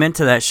came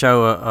into that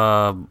show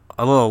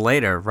a little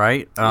later,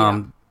 right?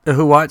 Yeah.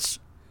 Who watched?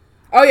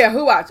 Oh yeah,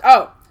 Who watched?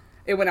 Oh,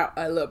 it went out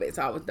a little bit,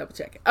 so I was double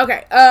checking.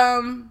 Okay,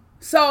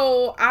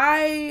 so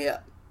I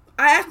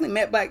actually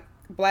met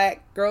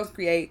Black Girls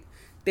Create.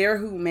 They're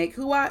who make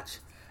Who Watch.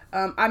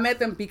 I met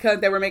them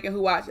because they were making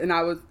Who Watch, and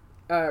I was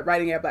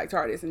writing at Black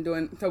TARDIS and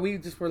doing. So we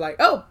just were like,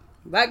 oh,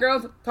 Black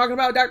girls talking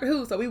about Doctor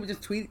Who. So we would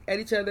just tweet at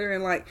each other,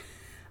 and like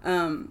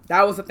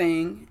that was a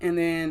thing. And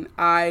then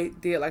I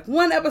did like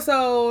 1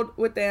 episode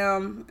with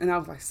them, and I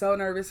was like so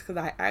nervous because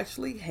I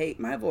actually hate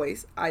my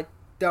voice. I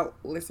don't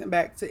listen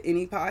back to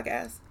any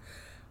podcast,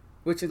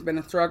 which has been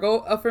a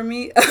struggle for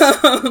me.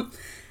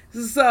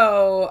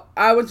 So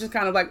I was just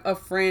kind of like a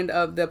friend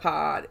of the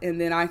pod,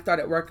 and then I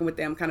started working with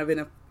them kind of in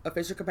an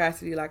official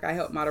capacity. Like I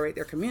help moderate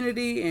their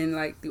community and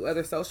like do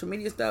other social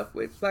media stuff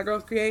with Black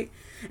Girls Create.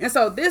 And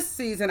so this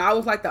season I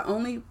was like the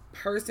only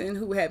person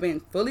who had been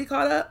fully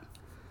caught up.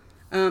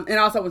 And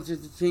also was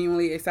just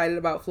genuinely excited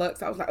about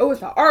Flux. I was like, oh,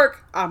 it's an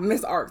arc. I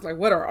miss arcs. Like,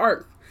 what are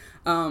arcs?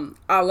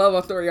 I love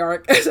a story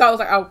arc. So I was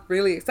like, I'm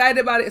really excited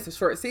about it. It's a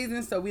short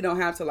season, so we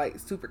don't have to like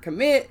super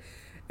commit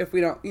if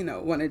we don't,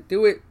 want to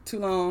do it too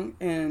long.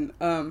 And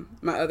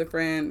my other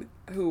friend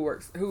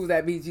who's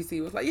at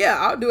BGC was like, yeah,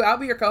 I'll do it. I'll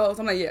be your co-host.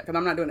 I'm like, yeah, because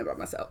I'm not doing it by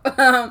myself.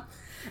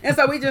 And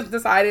so we just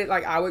decided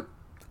like I would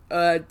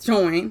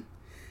join.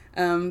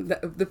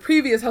 The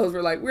previous hosts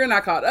were like, we're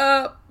not caught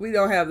up, we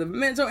don't have the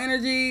mental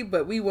energy,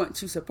 but we want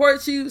to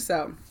support you.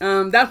 So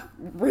that's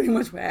pretty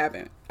much what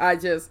happened. I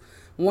just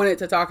wanted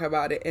to talk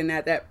about it, and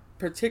at that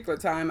particular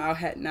time I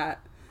had not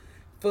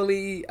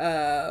fully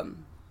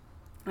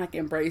like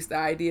embraced the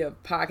idea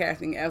of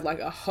podcasting as like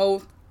a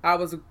host.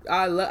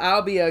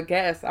 I'll be a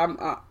guest.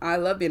 I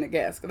love being a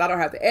guest because I don't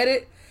have to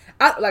edit.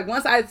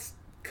 Once I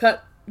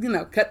cut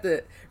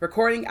the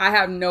recording, I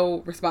have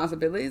no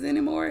responsibilities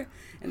anymore.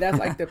 And that's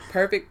like the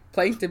perfect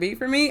place to be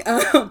for me.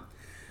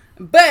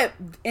 But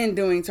in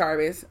doing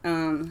Tarvis,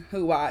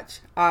 Who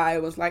Watch, I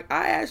was like,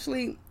 I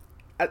think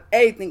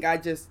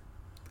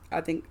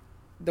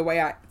the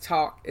way I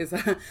talk is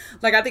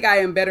like, I think I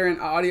am better in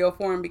audio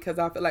form because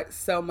I feel like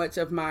so much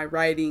of my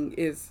writing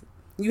is,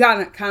 you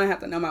kind of have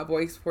to know my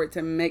voice for it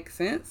to make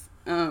sense.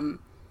 And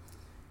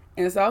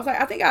so I was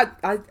like, I think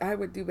I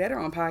would do better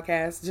on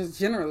podcasts just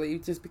generally,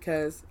 just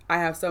because I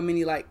have so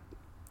many like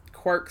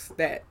quirks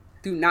that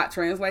do not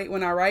translate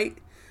when I write,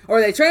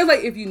 or they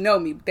translate if you know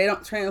me. They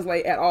don't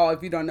translate at all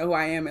if you don't know who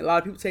I am. And a lot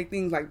of people take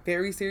things like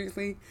very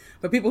seriously,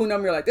 but people who know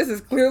me are like, this is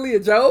clearly a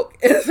joke.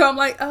 And so I'm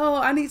like,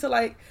 oh,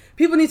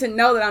 people need to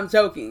know that I'm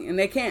joking, and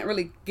they can't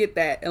really get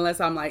that unless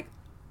I'm like,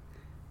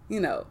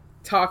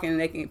 talking and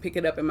they can pick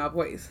it up in my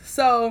voice.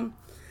 So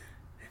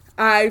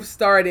I've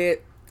started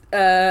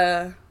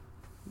Black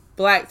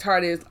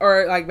TARDIS,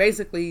 or like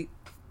basically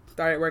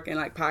started working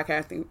like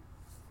podcasting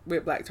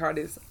with Black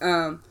TARDIS.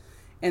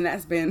 And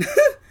that's been,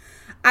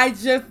 I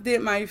just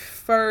did my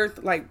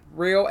first like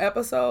real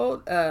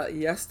episode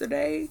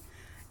yesterday,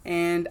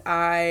 and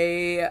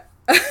I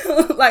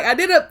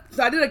did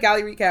a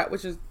galley recap,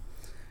 which is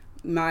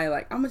my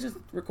like, I'm gonna just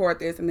record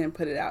this and then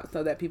put it out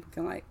so that people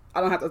can like, I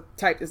don't have to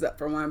type this up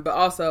for one, but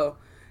also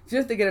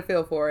just to get a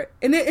feel for it.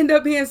 And it ended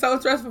up being so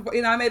stressful.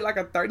 I made like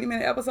a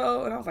 30-minute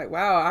episode, and I was like,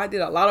 wow, I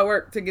did a lot of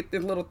work to get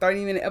this little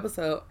 30-minute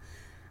episode.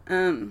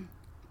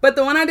 But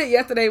the one I did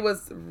yesterday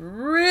was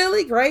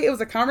really great. It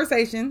was a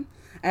conversation.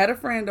 I had a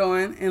friend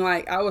on, and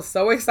like I was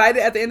so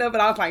excited at the end of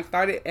it. I was like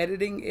started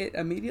editing it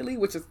immediately,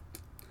 which is,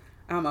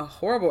 I'm a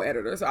horrible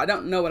editor, so I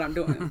don't know what I'm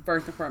doing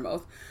first and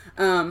foremost.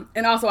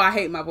 And also I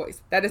hate my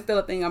voice. That is still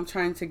a thing I'm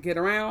trying to get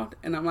around,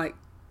 and I'm like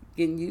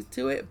getting used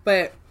to it.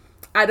 But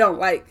I don't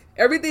like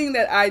everything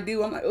that I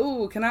do. I'm like,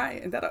 ooh,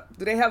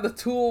 do they have the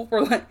tool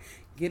for like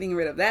getting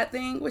rid of that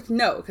thing? Which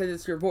no, because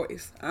it's your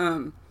voice.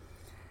 And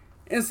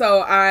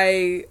so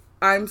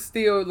I'm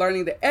still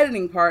learning the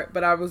editing part,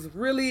 but I was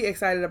really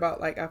excited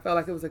about, like, I felt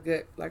like it was a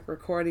good, like,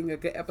 recording a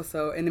good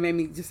episode, and it made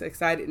me just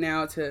excited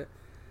now to,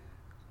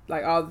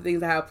 like, all the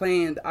things I have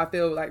planned. I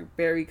feel, like,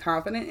 very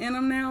confident in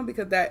them now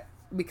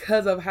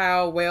because of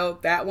how well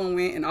that one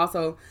went, and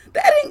also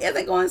the editing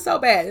isn't going so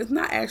bad. It's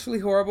not actually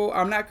horrible.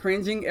 I'm not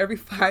cringing every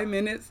 5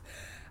 minutes,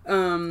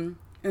 and,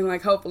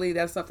 like, hopefully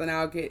that's something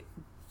I'll get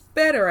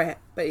better at.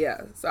 But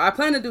yeah, so I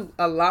plan to do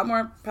a lot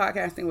more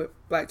podcasting with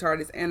Black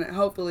TARDIS, and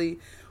hopefully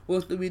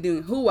we'll still be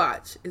doing Who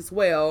Watch as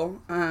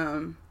well,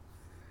 and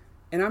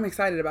I'm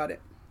excited about it.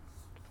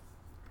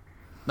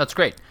 That's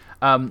great.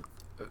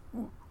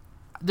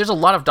 There's a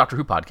lot of Doctor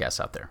Who podcasts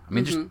out there. I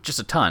mean, just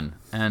a ton.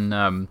 And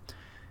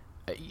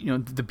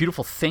the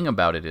beautiful thing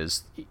about it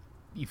is,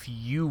 if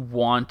you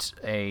want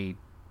a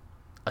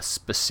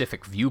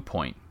specific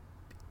viewpoint,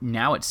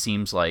 now it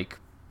seems like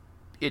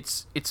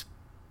it's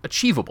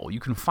achievable. You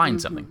can find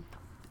something.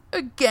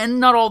 Again,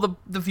 not all the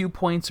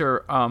viewpoints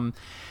are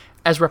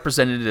as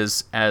represented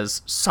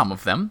as some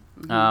of them.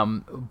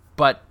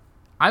 But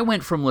I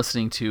went from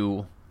listening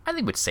to, I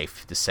think it's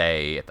safe to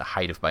say, at the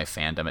height of my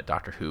fandom at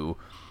Doctor Who,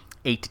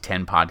 8 to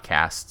 10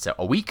 podcasts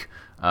a week,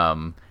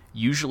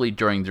 usually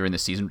during the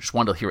season, just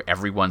wanted to hear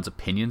everyone's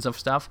opinions of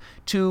stuff,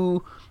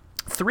 to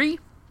 3.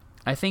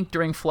 I think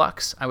during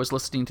Flux, I was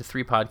listening to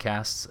 3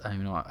 podcasts.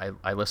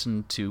 I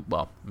listened to,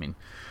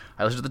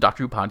 I listened to the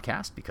Doctor Who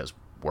podcast because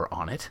we're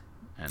on it,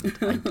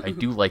 and I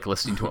do like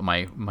listening to what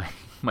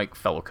my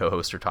fellow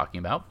co-hosts are talking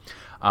about.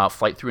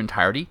 Flight Through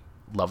Entirety,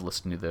 love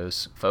listening to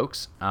those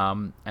folks,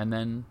 and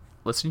then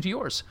listening to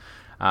yours.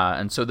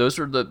 And so those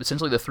are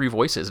essentially the 3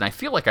 voices, and I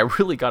feel like I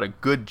really got a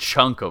good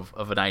chunk of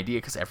an idea,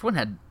 because everyone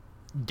had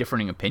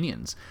differing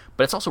opinions,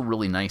 but it's also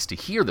really nice to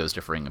hear those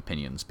differing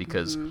opinions,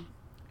 because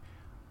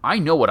I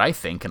know what I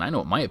think and I know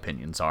what my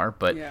opinions are,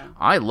 but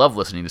I love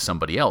listening to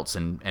somebody else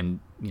and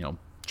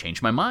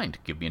change my mind,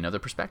 give me another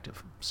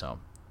perspective. So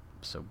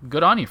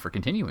good on you for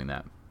continuing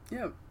that.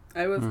 Yeah.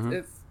 It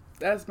was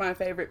that's my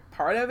favorite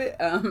part of it.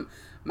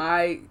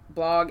 My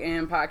blog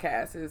and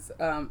podcast is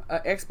an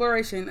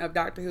exploration of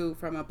Doctor Who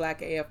from a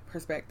Black AF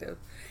perspective,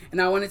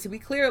 and I wanted to be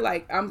clear.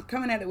 Like, I'm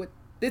coming at it with,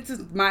 this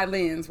is my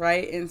lens,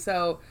 right? And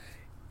so,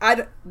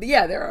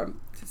 there are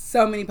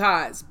so many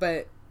pods,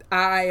 but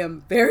I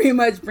am very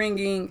much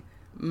bringing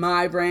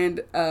my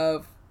brand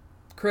of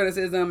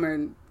criticism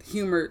and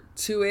humor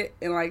to it,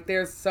 and like,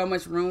 there's so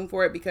much room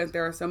for it because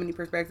there are so many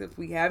perspectives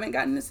we haven't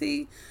gotten to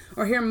see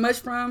or hear much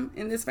from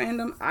in this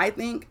fandom, I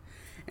think.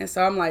 And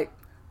so I'm like,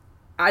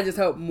 I just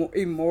hope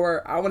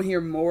more I want to hear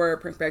more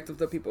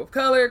perspectives of people of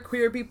color,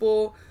 queer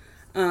people,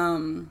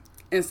 and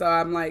so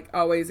I'm like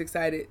always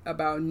excited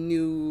about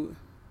new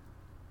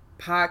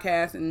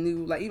podcasts and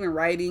new, like, even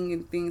writing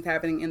and things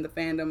happening in the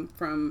fandom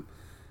from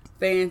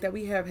fans that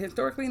we have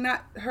historically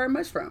not heard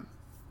much from.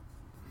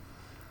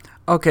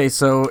 Okay,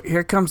 so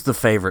here comes the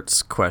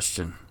favorites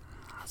question.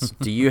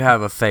 Do you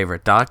have a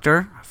favorite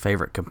Doctor,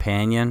 favorite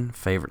companion,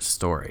 favorite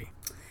story?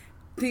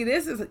 See,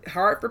 this is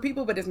hard for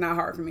people, but it's not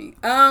hard for me.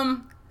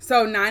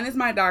 So 9 is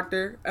my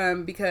Doctor,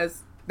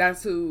 because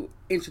that's who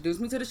introduced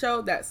me to the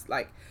show. That's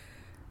like,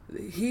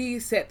 he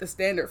set the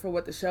standard for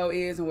what the show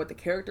is and what the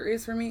character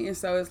is for me. And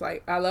so it's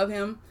like, I love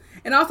him.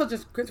 And also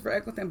just Christopher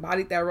Eccleston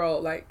embodied that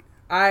role. Like,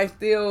 I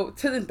still,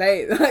 to this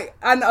day, like,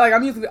 I know, like,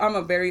 I'm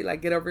a very,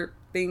 like, get over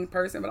thing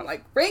person, but I'm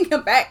like, bring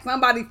him back.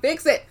 Somebody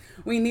fix it.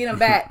 We need him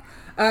back.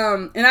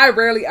 And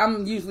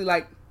I'm usually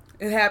like,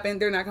 it happened.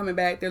 They're not coming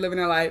back. They're living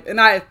their life. And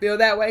I feel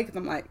that way because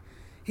I'm like,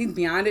 he's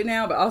beyond it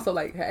now. But also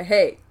like,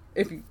 hey,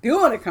 if you do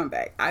want to come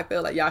back, I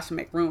feel like y'all should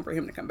make room for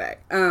him to come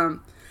back.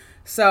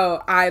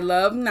 So I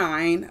love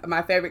 9.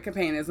 My favorite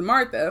companion is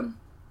Martha,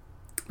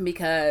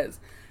 because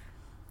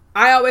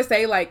I always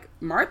say, like,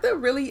 Martha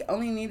really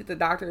only needed the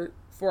Doctor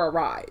for a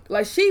ride.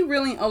 Like, she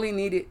really only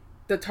needed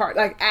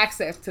like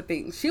access to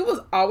things. She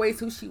was always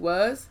who she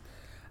was.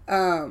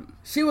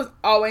 She was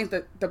always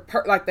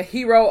the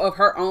hero of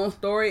her own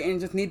story,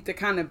 and just needed to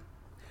kind of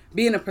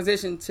be in a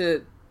position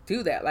to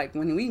do that. Like,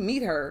 when we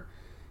meet her,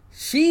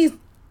 she's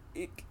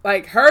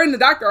like, her and the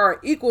Doctor are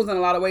equals in a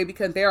lot of ways,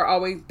 because they're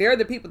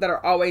the people that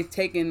are always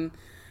taking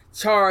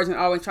charge and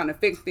always trying to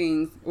fix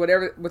things,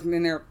 whatever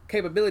within their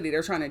capability,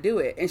 they're trying to do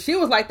it. And she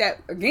was like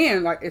that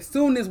again. Like, as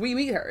soon as we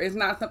meet her, it's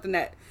not something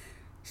that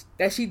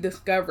she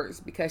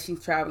discovers because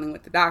she's traveling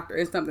with the Doctor.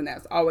 It's something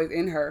that's always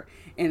in her,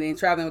 and then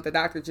traveling with the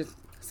Doctor just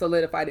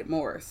solidified it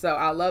more. So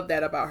I love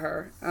that about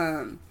her.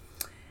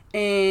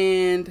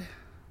 And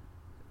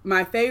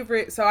my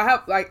favorite, so I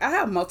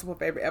have multiple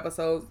favorite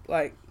episodes,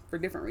 like, for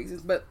different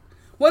reasons, but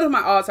one of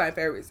my all-time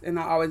favorites, and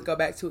I always go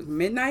back to, is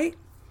Midnight,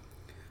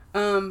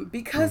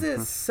 because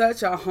it's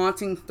such a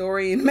haunting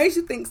story, and it makes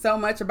you think so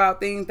much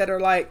about things that are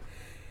like,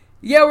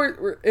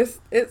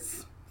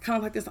 it's kind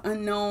of like this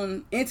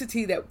unknown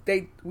entity that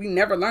we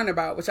never learn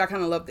about, which I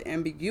kind of love the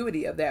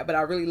ambiguity of that, but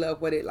I really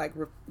love what it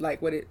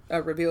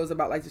reveals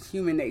about, like, just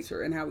human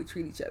nature and how we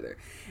treat each other.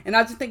 And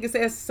I just think it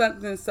says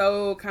something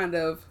so kind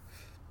of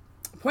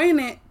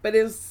poignant, but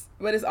it's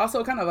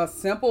also kind of a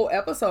simple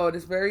episode.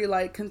 It's very,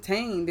 like,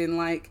 contained, and,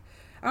 like,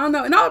 I don't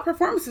know, and all the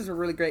performances were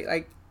really great.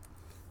 Like,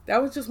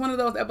 that was just one of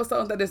those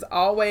episodes that is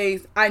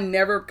always, I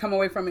never come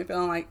away from it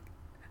feeling like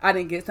I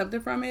didn't get something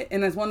from it.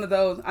 And it's one of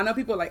those, I know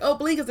people are like, oh,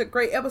 Blink is a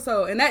great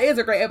episode, and that is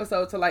a great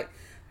episode to, like,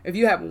 if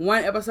you have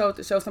one episode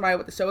to show somebody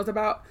what the show is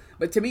about.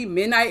 But to me,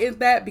 Midnight is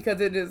that,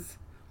 because it is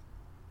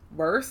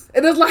worse.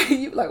 It is like,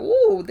 you're like,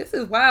 ooh, this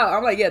is wild.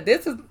 I'm like, yeah,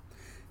 this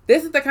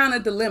is the kind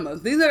of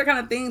dilemmas. These are the kind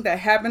of things that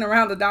happen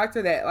around the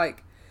Doctor that,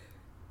 like,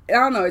 I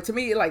don't know, to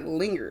me, it, like,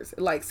 lingers. It,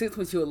 like, sits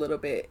with you a little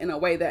bit in a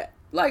way that,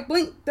 like,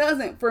 Blink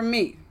doesn't for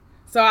me.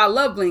 So I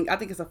love Blink. I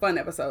think it's a fun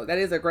episode. That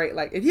is a great,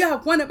 like, if you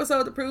have one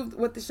episode to prove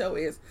what the show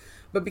is,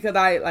 but because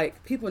I,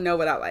 like, people know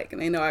what I like, and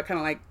they know I kind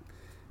of like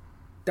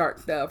dark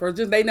stuff, or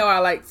just they know I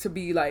like to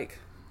be, like,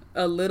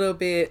 a little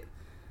bit,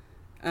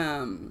 like,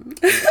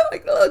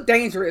 a little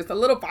dangerous, a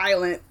little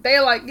violent.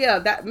 They're like, yeah,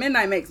 that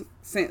Midnight makes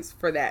sense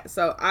for that.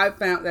 So I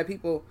found that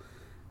people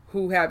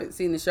who haven't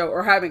seen the show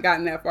or haven't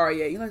gotten that far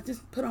yet, you're like,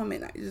 just put on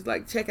Midnight, just,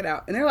 like, check it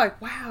out. And they're like,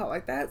 wow,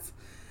 like,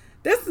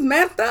 this is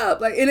messed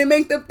up. Like, and it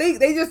makes them think,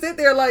 they just sit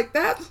there like,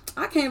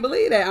 I can't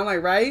believe that. I'm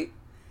like, right?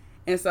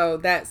 And so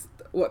that's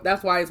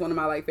why it's one of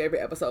my, like, favorite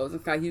episodes.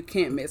 It's like, you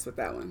can't miss with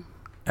that one.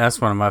 That's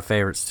one of my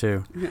favorites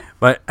too.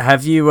 But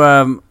have you,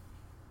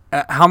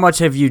 how much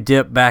have you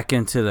dipped back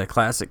into the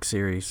classic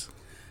series?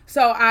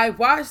 So I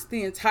watched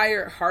the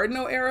entire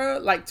Hartnell era,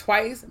 like,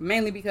 twice,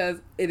 mainly because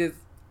it is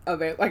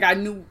available. Like, I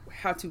knew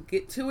how to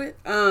get to it.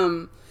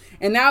 And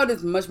now it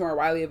is much more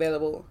widely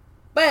available.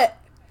 But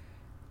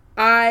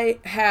I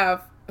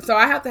have to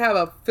have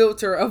a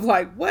filter of,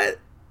 like, what,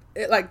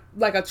 like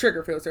a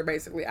trigger filter,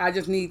 basically. I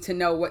just need to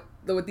know what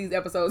these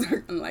episodes are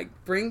gonna, like,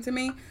 bring to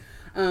me.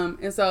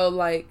 And so,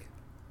 like,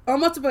 on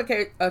multiple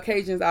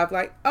occasions, I've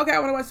like, okay, I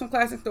want to watch some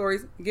classic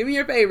stories. Give me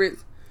your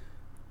favorites.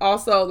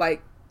 Also,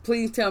 like,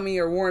 please tell me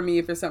or warn me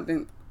if there's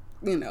something,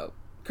 you know,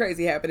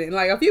 crazy happening.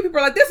 Like, a few people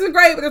are like, this is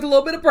great, but there's a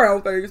little bit of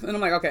brown face. And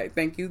I'm like, okay,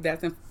 thank you.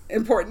 That's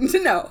important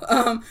to know.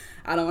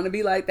 I don't want to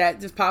be like that.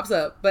 Just pops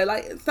up. But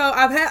like, so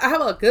I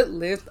have a good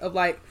list of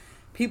like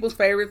people's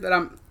favorites that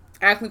I'm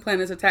actually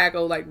planning to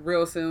tackle like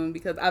real soon,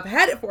 because I've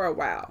had it for a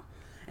while.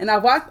 And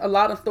I've watched a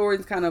lot of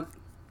stories kind of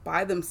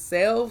by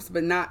themselves,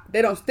 but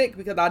they don't stick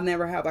because I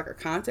never have like a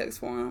context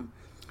for them.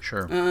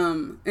 Sure.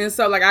 And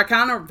so like I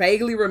kind of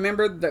vaguely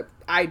remember the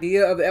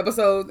idea of the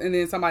episode, and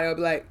then somebody will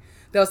be like,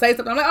 they'll say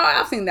something. I'm like,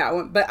 oh, I've seen that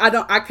one, but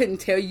I couldn't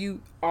tell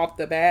you off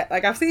the bat.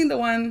 Like, I've seen the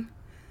one,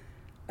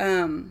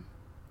 and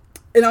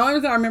the only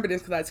reason I remember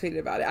this because I tweeted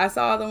about it. I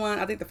saw the one,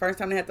 I think the first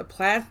time they had the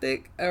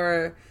plastic,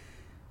 or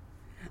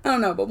I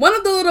don't know, but one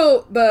of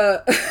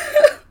the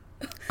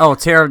oh,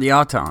 Terror of the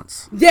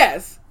Autons.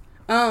 Yes.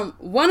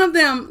 One of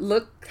them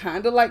looked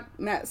kind of like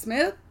Matt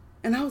Smith.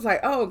 And I was like,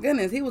 oh,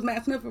 goodness, he was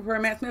Matt Smith before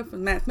Matt Smith was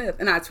Matt Smith.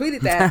 And I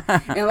tweeted that.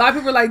 And a lot of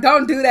people were like,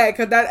 don't do that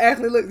because that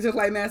actually looks just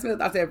like Matt Smith.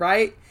 I said,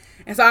 right?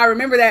 And so I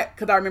remember that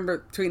because I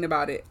remember tweeting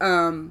about it.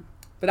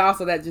 But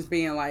also that just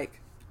being like,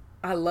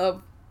 I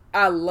love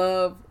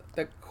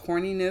the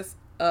corniness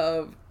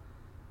of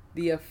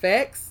the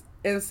effects.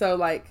 And so,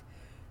 like,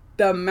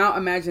 the amount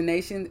of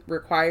imagination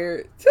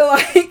required to,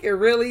 like,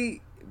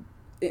 really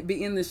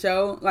be in the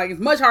show. Like,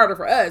 it's much harder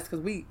for us because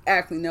we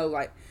actually know,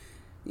 like,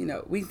 you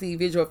know, we see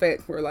visual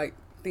effects where like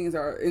things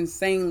are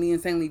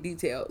insanely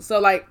detailed.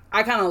 So like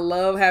I kind of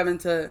love having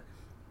to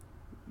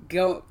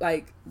go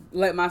like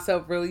let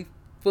myself really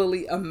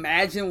fully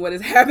imagine what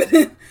is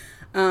happening.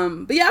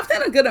 But yeah, I've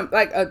seen a good not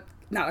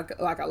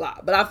like a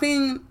lot, but I've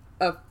seen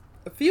a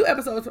few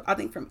episodes I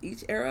think from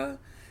each era.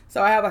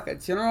 So I have like a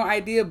general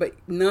idea, but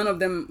none of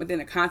them within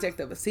the context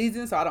of a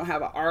season. So I don't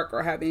have an arc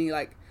or have any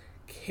like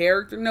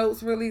character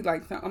notes really.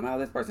 Like, I'm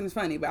this person is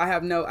funny, but I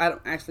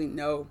don't actually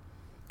know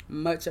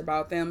much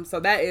about them.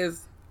 So that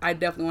is, I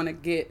definitely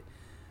want to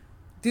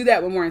do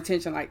that with more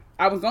intention. Like,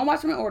 I was gonna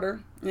watch them in order,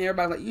 and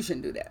everybody's like, you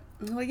shouldn't do that.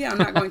 I'm like, yeah, I'm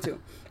not going to.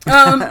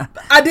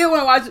 I did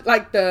want to watch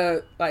like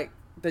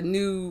the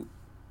new,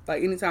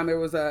 like anytime there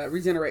was a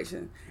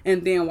regeneration,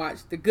 and then watch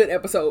the good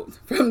episodes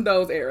from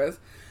those eras.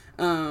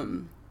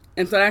 And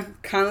so that's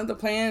kind of the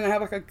plan. I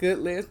have like a good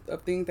list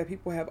of things that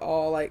people have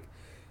all like.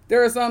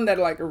 There are some that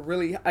are like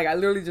really like I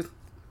literally just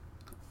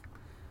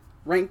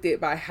ranked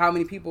it by how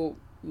many people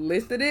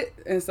listed it,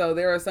 and so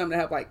there are some that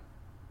have like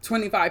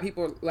 25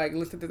 people like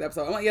listed this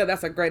episode. I'm like, yeah,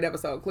 that's a great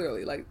episode.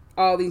 Clearly, like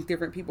all these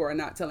different people are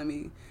not telling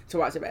me to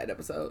watch a bad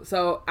episode.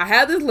 So I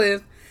have this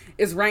list.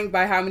 It's ranked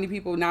by how many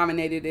people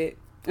nominated it,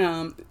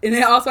 and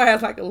it also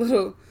has like a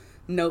little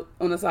note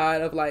on the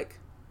side of like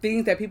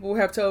things that people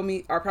have told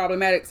me are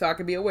problematic, so I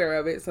can be aware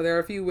of it. So there are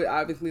a few with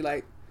obviously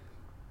like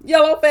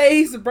yellow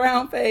face,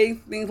 brown face,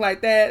 things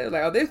like that.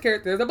 Like, oh, this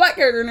character, there's a black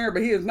character in there,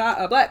 but he is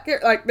not a black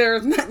character. Like,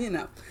 there's not, you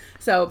know.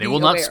 So they will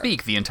not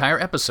speak the entire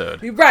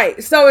episode.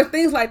 Right. So it's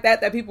things like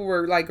that people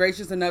were like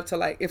gracious enough to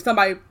like, if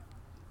somebody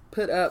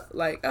put up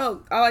like,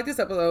 oh, I like this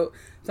episode,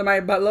 somebody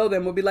below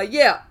them will be like,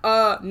 yeah,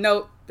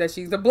 note that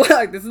she's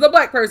this is a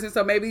black person,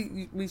 so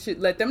maybe we should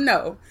let them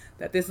know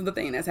that this is the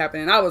thing that's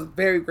happening. And I was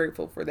very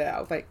grateful for that.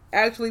 I was like,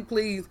 actually,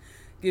 please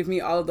give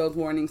me all of those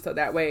warnings so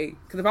that way,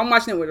 because if I'm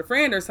watching it with a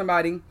friend or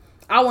somebody,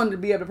 I wanted to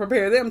be able to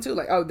prepare them too.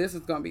 Like, oh, this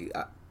is going to be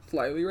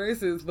slightly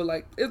racist, but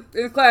like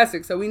it's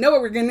classic, so we know what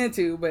we're getting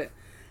into, but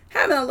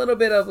having a little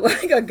bit of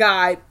like a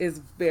guide is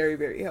very,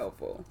 very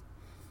helpful.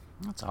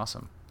 That's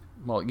awesome.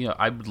 Well, you know,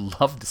 I would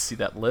love to see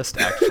that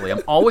list. Actually,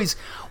 I'm always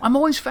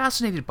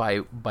fascinated by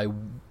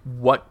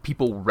what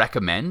people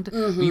recommend.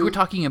 Mm-hmm. You were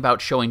talking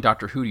about showing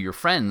Doctor Who to your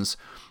friends,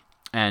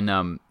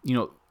 and you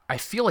know, I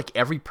feel like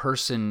every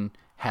person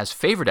has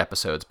favorite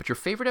episodes, but your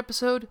favorite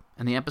episode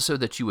and the episode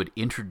that you would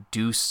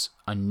introduce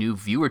a new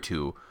viewer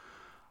to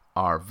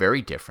are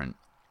very different.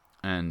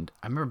 And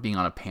I remember being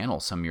on a panel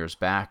some years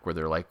back where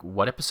they're like,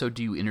 what episode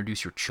do you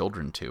introduce your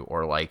children to?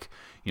 Or like,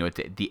 you know,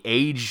 the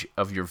age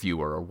of your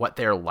viewer or what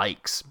their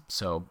likes.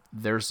 So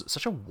there's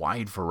such a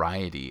wide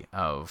variety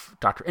of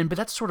but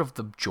that's sort of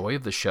the joy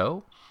of the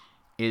show,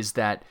 is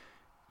that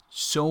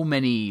so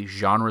many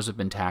genres have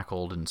been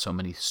tackled and so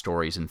many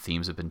stories and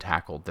themes have been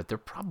tackled that there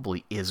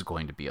probably is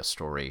going to be a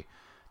story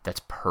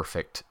that's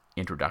perfect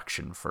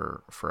introduction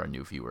for a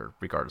new viewer,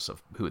 regardless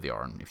of who they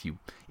are, and if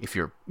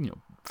you're you know,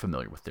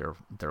 familiar with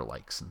their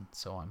likes and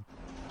so on.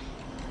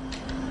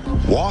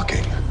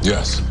 Walking?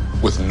 Yes,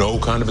 with no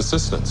kind of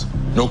assistance,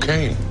 no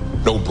cane,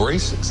 no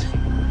braces.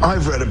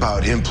 I've read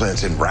about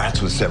implants in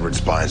rats with severed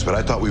spines, but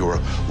I thought we were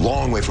a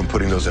long way from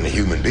putting those in a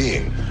human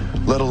being,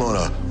 let alone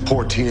a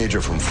poor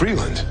teenager from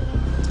Freeland.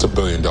 It's $1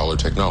 billion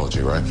technology,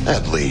 right?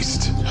 At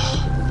least.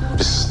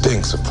 It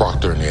stinks of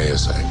Proctor and the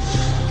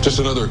ASA. Just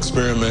another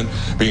experiment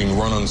being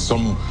run on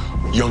some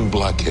young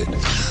black kid.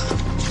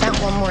 Found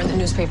one more in the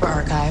newspaper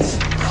archive.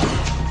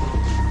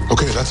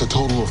 Okay, that's a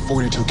total of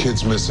 42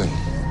 kids missing.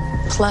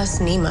 Plus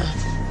Nima.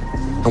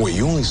 And wait,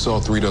 you only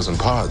saw 36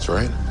 pods,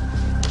 right?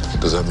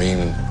 Does that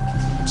mean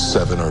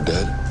 7 are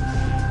dead?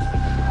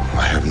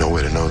 I have no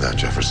way to know that,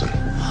 Jefferson.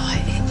 Oh,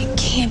 it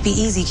can't be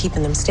easy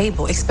keeping them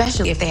stable,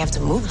 especially if they have to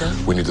move them.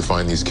 We need to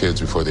find these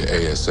kids before the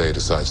ASA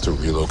decides to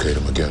relocate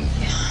them again.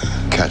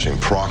 Catching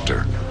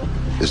Proctor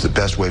is the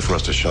best way for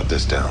us to shut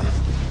this down.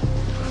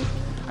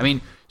 I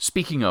mean,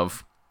 speaking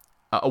of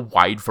a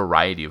wide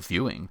variety of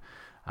viewing,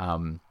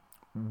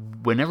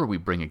 whenever we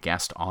bring a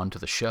guest onto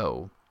the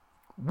show,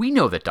 we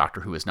know that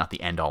Doctor Who is not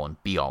the end-all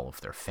and be-all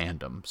of their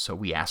fandom, so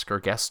we ask our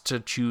guests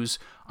to choose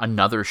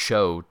another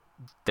show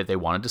that they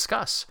want to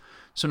discuss.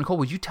 So, Nicole,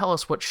 would you tell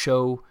us what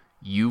show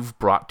you've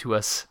brought to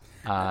us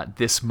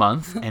this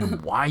month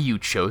and why you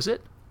chose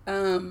it?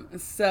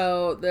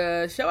 So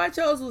the show I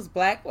chose was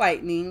Black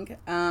Lightning,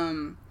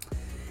 and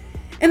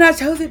I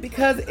chose it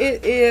because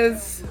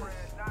it's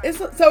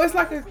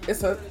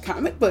a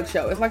comic book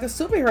show. It's like a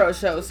superhero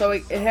show, so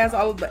it has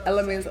all of the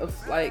elements of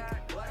like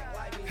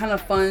kind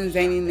of fun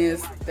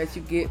zaniness that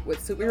you get with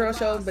superhero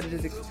shows, but it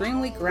is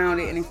extremely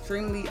grounded and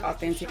extremely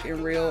authentic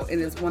and real. And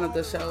it's one of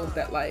the shows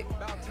that, like,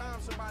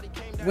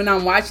 when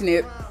I'm watching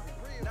it,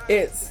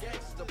 it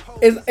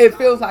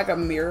feels like a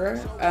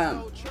mirror.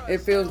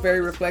 It feels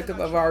very reflective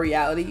of our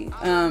reality,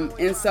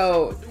 and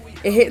so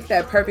it hits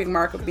that perfect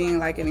mark of being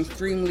like an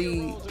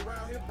extremely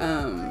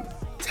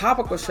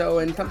topical show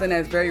and something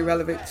that's very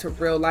relevant to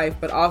real life,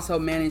 but also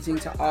managing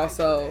to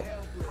also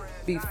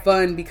be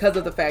fun because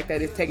of the fact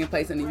that it's taking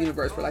place in a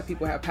universe where like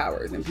people have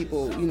powers and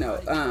people,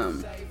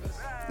 can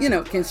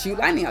shoot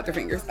lightning out their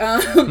fingers.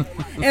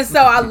 And so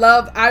I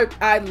love,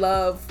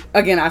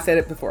 again, I said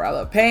it before, I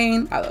love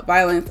pain, I love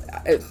violence.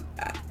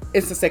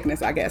 It's a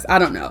sickness, I guess. I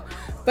don't know.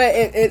 But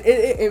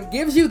it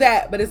gives you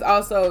that, but it's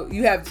also,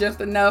 you have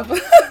just enough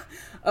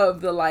of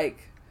the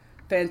like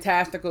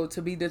fantastical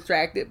to be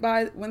distracted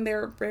by when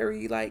they're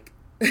very like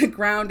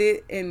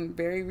grounded and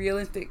very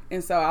realistic.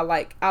 And so I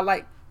like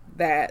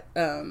that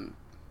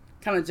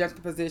kind of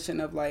juxtaposition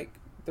of like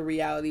the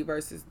reality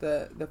versus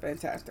the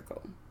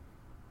fantastical.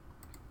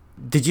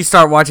 Did you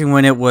start watching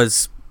when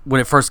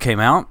it first came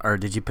out, or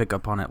did you pick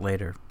up on it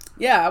later?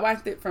 Yeah, I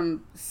watched it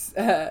from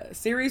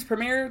series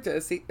premiere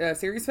to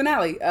series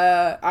finale.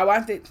 I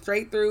watched it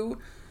straight through.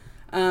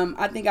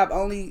 I think I've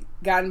only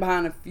gotten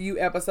behind a few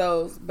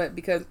episodes, but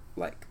because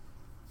like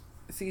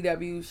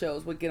CW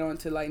shows would get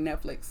onto like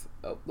Netflix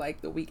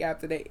like the week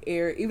after they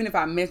air. Even if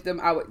I missed them,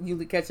 I would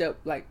usually catch up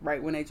like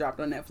right when they dropped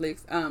on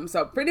Netflix.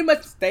 So pretty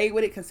much stayed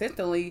with it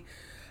consistently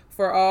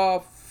for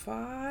all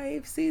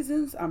 5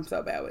 seasons. I'm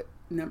so bad with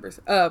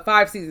numbers.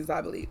 5 seasons, I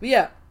believe. But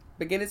yeah,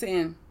 beginning to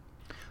end.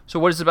 So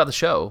what is it about the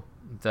show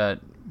that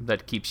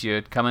keeps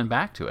you coming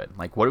back to it?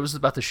 Like, what was it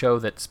about the show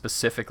that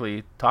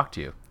specifically talked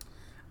to you?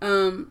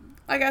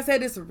 Like I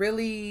said, it's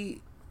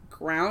really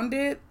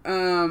grounded.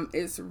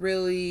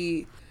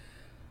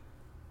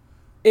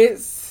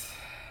 It's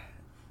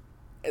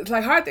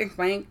like hard to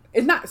explain.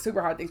 It's not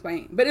super hard to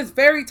explain, but it's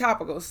very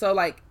topical. So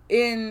like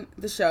in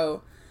the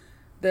show,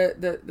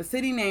 the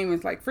city name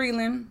is like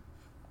Freeland,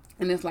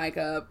 and it's like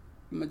a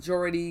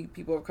majority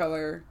people of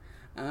color,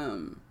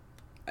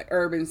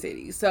 urban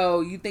city.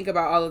 So you think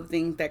about all of the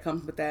things that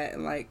comes with that,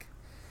 and like,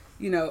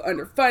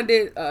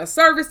 underfunded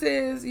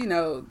services,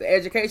 the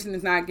education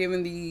is not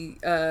given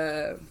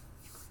the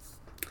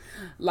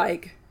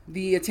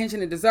the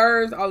attention it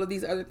deserves, all of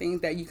these other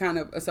things that you kind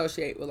of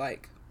associate with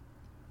like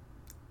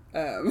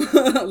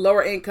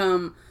lower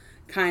income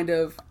kind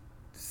of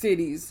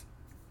cities.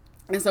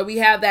 And so we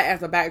have that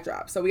as a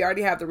backdrop. So we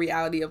already have the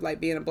reality of like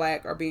being a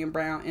black or being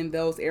brown in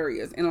those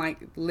areas and like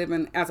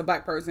living as a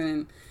black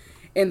person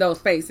in those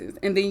spaces.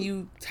 And then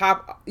you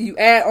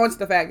add on to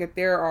the fact that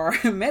there are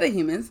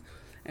metahumans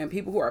and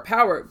people who are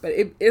powered, but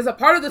it is a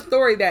part of the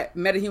story that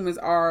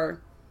metahumans are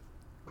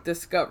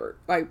discovered.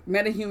 Like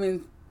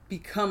metahumans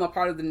become a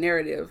part of the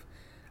narrative,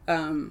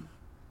 and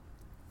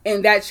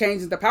that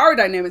changes the power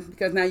dynamics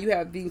because now you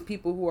have these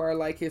people who are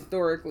like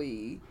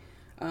historically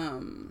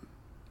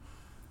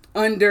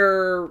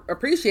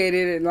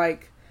underappreciated and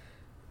like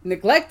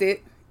neglected,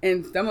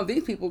 and some of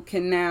these people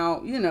can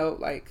now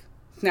like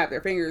snap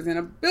their fingers and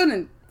a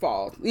building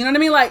falls. You know what I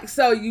mean? Like,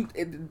 so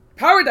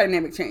power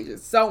dynamic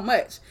changes so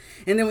much.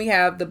 And then we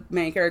have the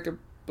main character,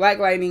 Black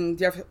Lightning,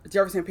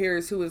 Jefferson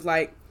Pierce, who is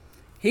like,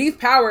 he's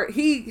powered.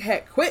 He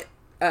had quit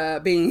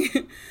being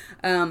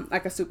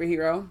like a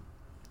superhero,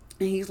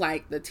 and he's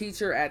like the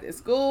teacher at his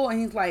school, and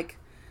he's like,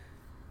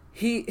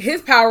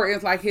 his power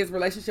is like his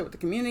relationship with the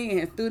community and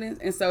his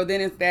students. And so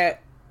then it's that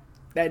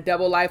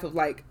double life of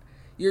like,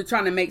 you're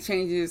trying to make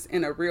changes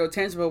in a real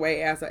tangible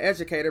way as an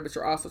educator, but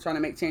you're also trying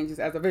to make changes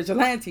as a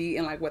vigilante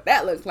and like what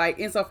that looks like.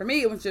 And so for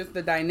me, it was just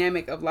the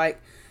dynamic of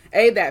like,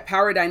 that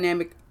power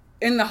dynamic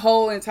in the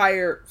whole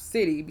entire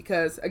city,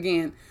 because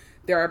again,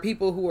 there are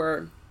people who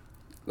are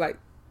like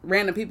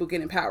random people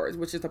getting powers,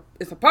 which is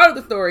it's a part of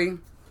the story.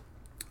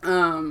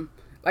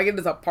 Like it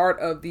is a part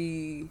of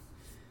the,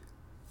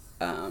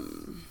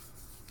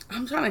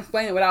 I'm trying to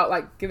explain it without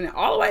like giving it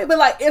all away, but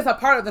like it's a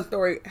part of the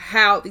story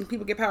how these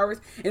people get powers,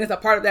 and it's a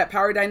part of that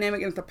power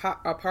dynamic, and it's a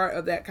part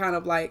of that kind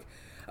of like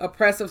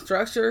oppressive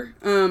structure.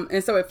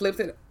 And so it flips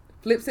it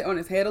on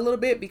its head a little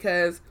bit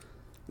because,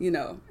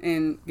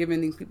 and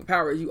giving these people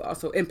powers, you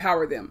also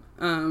empower them.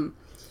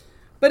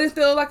 but it's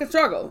still like a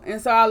struggle.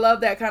 And so I love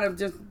that kind of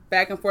just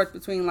back and forth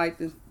between like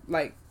this,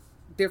 like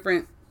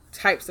different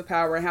types of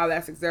power and how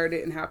that's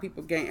exerted and how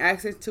people gain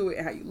access to it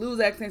and how you lose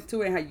access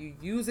to it and how you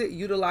use it,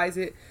 utilize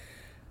it,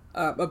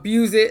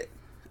 abuse it.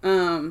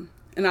 And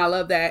I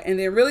love that. And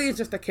then really it's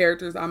just the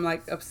characters. I'm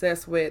like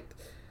obsessed with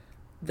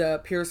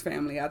the Pierce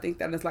family. I think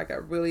that is like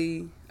a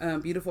really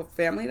beautiful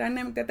family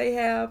dynamic that they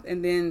have.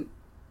 And then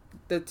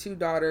the two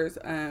daughters,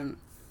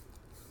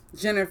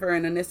 Jennifer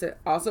and Anissa,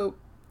 also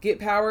get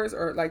powers,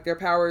 or like their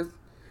powers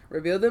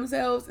reveal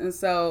themselves. And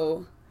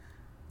so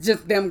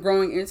just them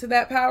growing into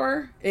that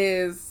power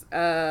is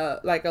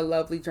like a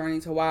lovely journey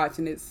to watch.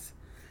 And it's,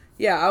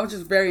 yeah, I was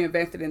just very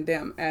invested in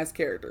them as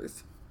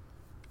characters.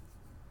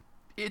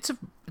 It's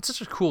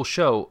such a cool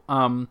show.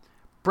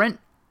 Brent,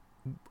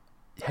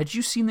 had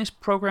you seen this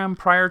program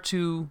prior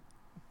to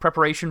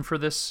preparation for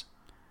this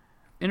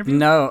interview?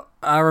 No,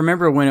 I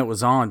remember when it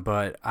was on,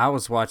 but I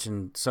was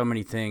watching so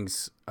many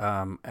things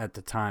at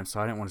the time,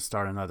 so I didn't want to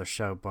start another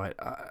show. But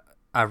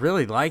I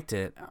really liked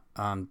it.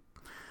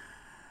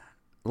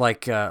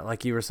 Like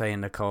you were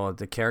saying, Nicole,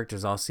 the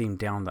characters all seem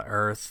down to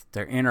earth.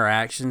 Their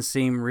interactions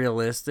seem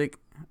realistic.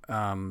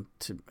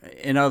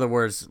 In other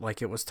words,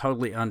 like it was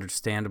totally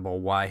understandable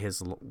why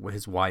his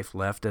wife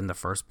left in the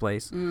first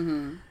place.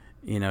 Mm-hmm.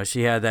 You know,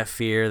 she had that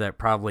fear that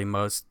probably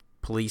most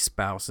police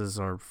spouses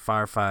or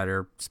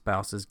firefighter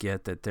spouses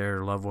get, that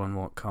their loved one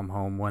won't come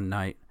home one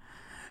night.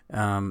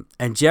 And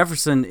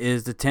Jefferson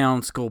is the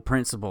town school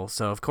principal,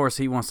 so of course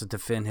he wants to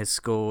defend his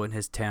school and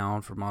his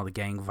town from all the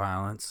gang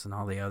violence and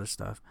all the other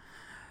stuff,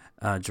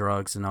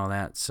 drugs and all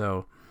that.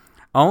 So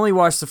I only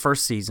watched the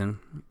first season.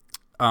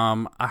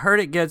 I heard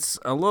it gets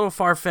a little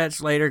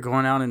far-fetched later,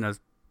 going out into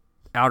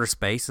outer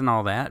space and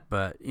all that,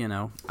 but, you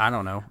know, I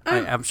don't know.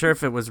 I'm sure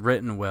if it was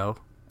written well.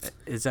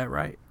 Is that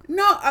right?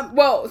 No,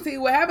 well, see,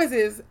 what happens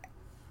is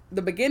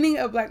the beginning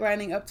of Black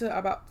Lightning up to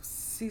about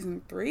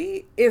season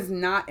 3 is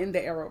not in the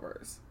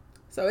Arrowverse.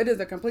 So it is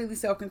a completely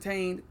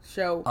self-contained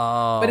show.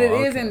 Oh, but it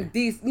is in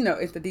DC, you know,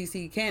 it's the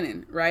DC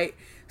canon, right?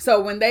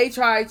 So when they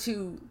try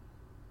to,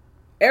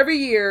 every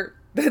year,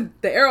 the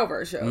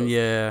Arrowverse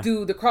shows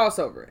do the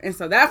crossover. And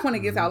so that's when it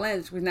gets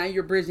outlandish, because now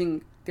you're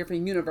bridging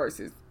different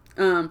universes.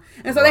 And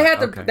so they had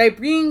to, they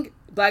bring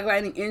Black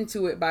Lightning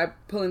into it by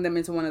pulling them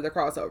into one of the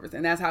crossovers.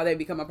 And that's how they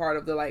become a part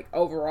of the, like,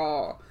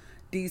 overall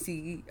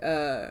DC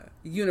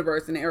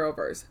universe and the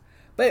Arrowverse.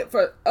 But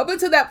for up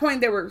until that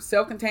point, they were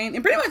self-contained.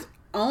 And pretty much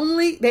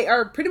they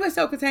are pretty much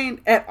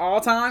self-contained at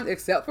all times,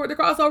 except for the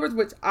crossovers,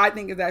 which I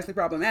think is actually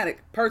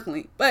problematic,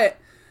 personally. But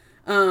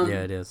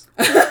yeah, it is.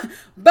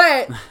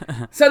 But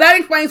so that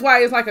explains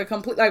why it's like a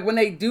complete, like when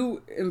they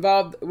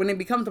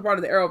become a part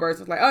of the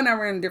Arrowverse, it's like, oh, now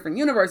we're in different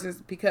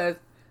universes, because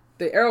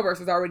the Arrowverse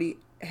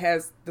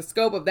the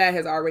scope of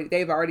that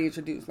they've already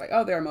introduced, like,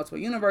 oh, there are multiple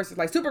universes.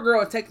 Like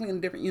Supergirl is technically in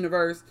a different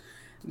universe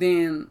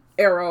than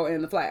Arrow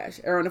and the Flash.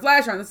 Arrow and the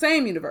Flash are in the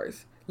same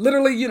universe.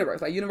 Literally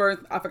universe. Like universe,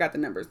 I forgot the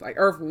numbers. Like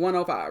Earth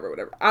 105 or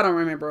whatever. I don't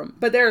remember them.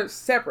 But they're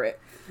separate.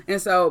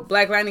 And so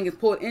Black Lightning is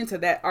pulled into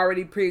that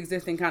already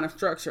pre-existing kind of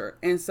structure.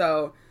 And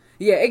so,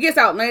 yeah, it gets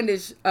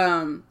outlandish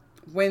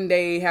when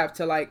they have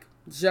to, like,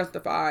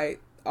 justify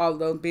all of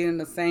those being in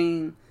the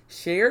same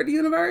shared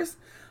universe.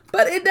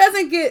 But it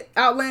doesn't get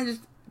outlandish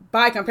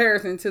by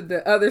comparison to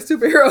the other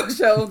superhero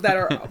shows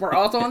that were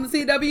also on the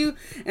CW.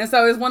 And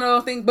so it's one of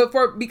those things. But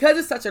because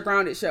it's such a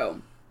grounded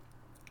show,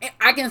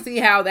 I can see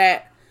how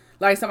that,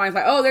 like, somebody's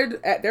like, oh,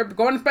 they're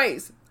going to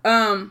space.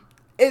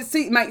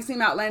 It might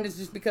seem outlandish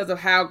just because of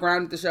how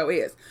grounded the show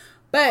is.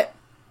 But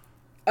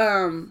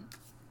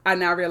I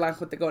now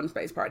realize what the going to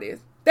space part is.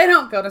 They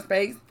don't go to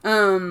space. But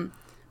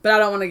I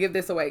don't want to give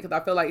this away, because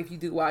I feel like if you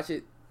do watch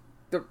it,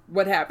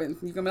 what happens?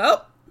 You're going to be like,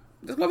 oh,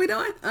 this is what we're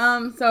doing.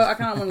 So I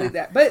kind of want to leave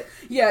that. But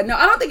yeah, no,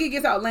 I don't think it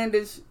gets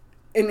outlandish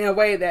in a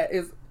way that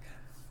is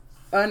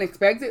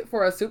unexpected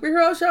for a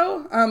superhero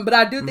show. But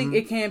I do think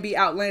it can be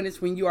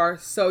outlandish when you are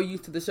so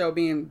used to the show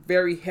being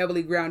very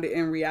heavily grounded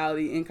in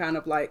reality, and kind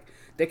of like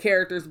the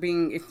characters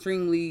being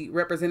extremely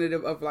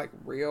representative of, like,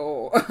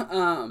 real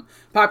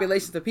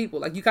populations of people.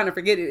 Like, you kind of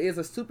forget it is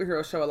a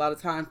superhero show a lot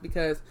of times,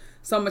 because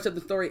so much of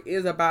the story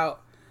is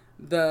about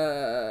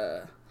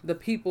the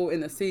people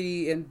in the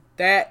city, and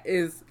that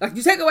is, like,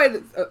 you take away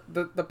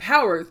the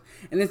powers,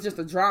 and it's just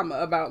a drama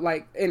about,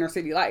 like, inner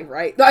city life,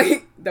 right?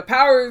 Like, the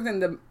powers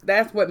and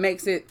that's what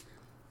makes it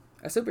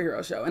a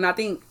superhero show. And I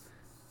think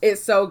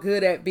it's so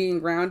good at being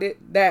grounded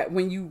that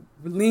when you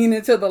lean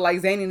into the,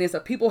 like, zaniness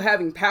of people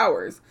having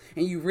powers,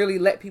 and you really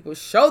let people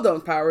show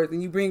those powers,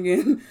 and you bring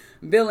in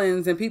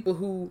villains and people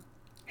who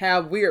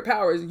have weird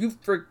powers, you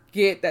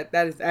forget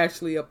that is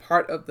actually a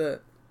part of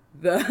the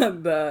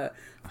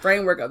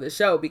framework of the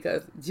show,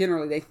 because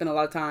generally they spend a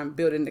lot of time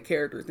building the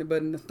characters and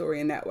building the story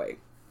in that way.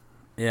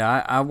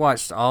 Yeah, I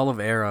watched all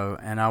of Arrow,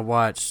 and I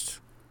watched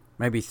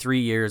maybe 3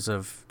 years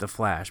of The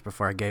Flash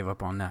before I gave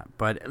up on that.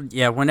 But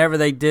yeah, whenever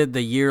they did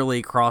the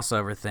yearly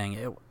crossover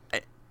thing,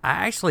 I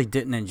actually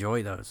didn't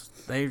enjoy those.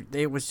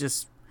 It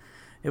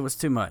was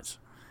too much.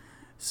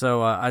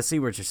 So I see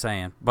what you're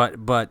saying.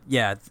 But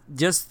yeah,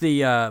 just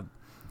the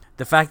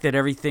the fact that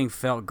everything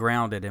felt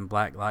grounded in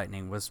Black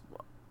Lightning was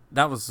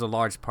a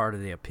large part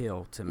of the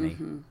appeal to me.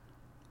 Mm-hmm.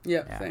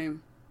 Yep, Yeah.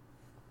 same.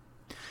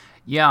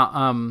 Yeah,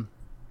 I'm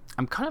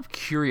kind of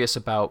curious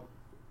about,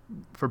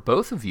 for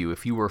both of you,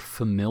 if you were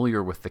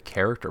familiar with the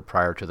character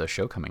prior to the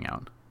show coming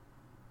out.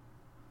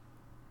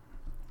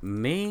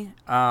 Me,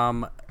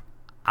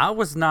 I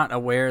was not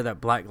aware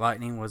that Black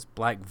Lightning was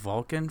Black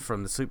Vulcan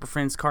from the Super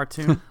Friends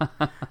cartoon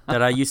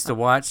that I used to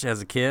watch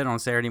as a kid on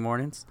Saturday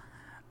mornings.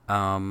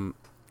 In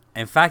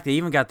fact, they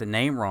even got the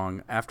name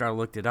wrong after I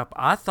looked it up.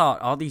 I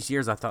thought all these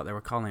years they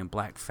were calling him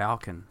Black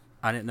Falcon.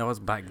 I didn't know it was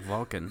Black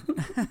Vulcan.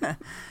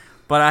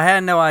 But I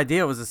had no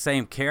idea it was the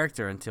same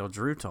character until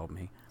Drew told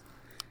me.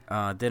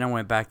 Then I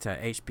went back to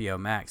HBO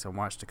Max and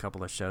watched a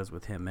couple of shows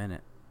with him in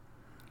it.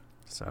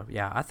 So,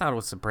 yeah, I thought it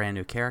was a brand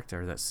new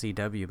character that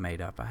CW made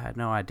up. I had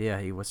no idea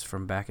he was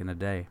from back in the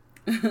day.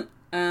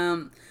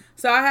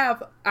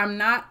 So I'm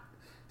not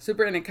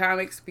super into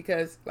comics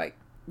because, like,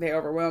 they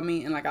overwhelm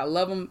me, and, like, I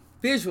love them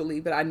visually,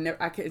 but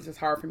it's just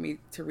hard for me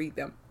to read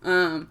them.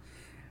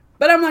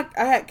 But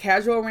I had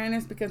casual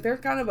awareness because there's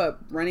kind of a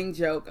running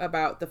joke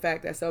about the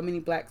fact that so many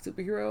Black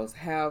superheroes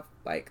have,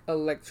 like,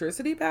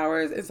 electricity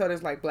powers. And so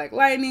there's, like, Black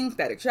Lightning,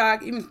 Static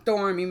Shock, even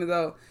Storm, even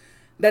though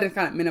that is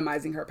kind of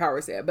minimizing her power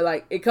set. But,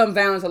 like, it comes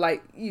down to,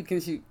 like, you can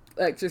shoot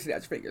electricity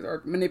out your fingers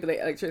or manipulate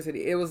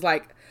electricity. It was,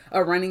 like,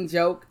 a running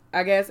joke,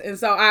 I guess. And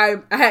so I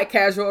had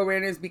casual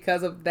awareness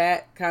because of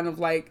that kind of,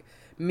 like,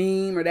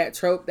 meme or that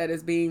trope that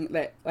is being,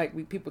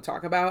 people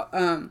talk about.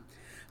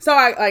 So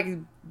I, like,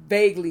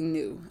 vaguely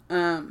knew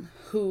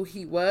who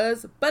he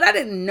was, but I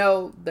didn't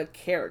know the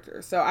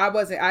character. So I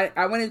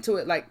went into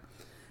it like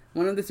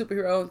one of the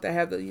superheroes that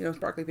have the,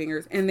 sparkly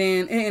fingers, and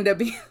then it ended up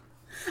being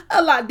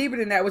a lot deeper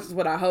than that, which is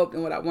what I hoped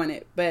and what I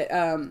wanted. But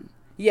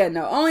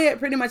only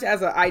pretty much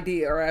as an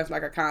idea or as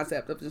like a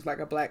concept of just like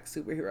a Black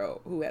superhero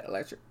who had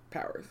electric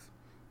powers.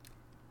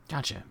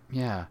 Gotcha.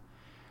 Yeah.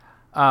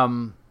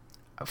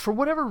 For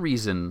whatever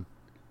reason,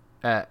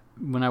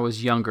 when I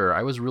was younger,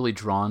 I was really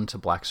drawn to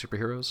Black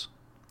superheroes,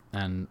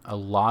 and a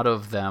lot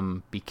of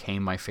them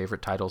became my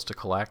favorite titles to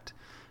collect,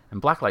 and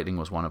Black Lightning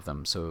was one of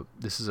them. So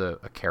this is a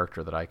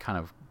character that I kind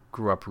of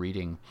grew up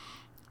reading,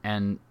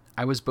 and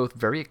I was both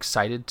very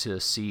excited to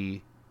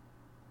see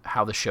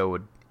how the show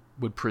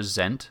would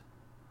present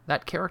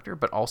that character,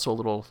 but also a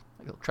little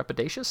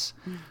trepidatious.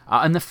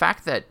 And the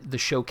fact that the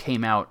show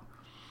came out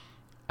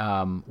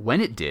when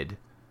it did,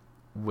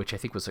 which I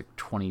think was like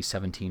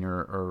 2017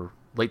 or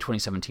late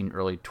 2017,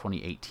 early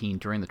 2018,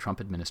 during the Trump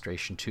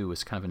administration too,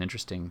 was kind of an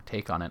interesting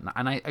take on it.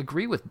 And I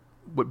agree with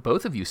what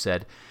both of you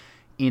said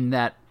in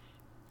that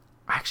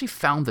I actually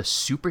found the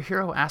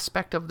superhero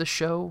aspect of the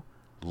show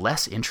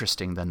less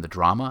interesting than the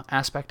drama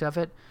aspect of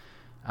it.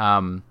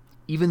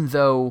 Even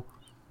though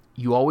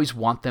you always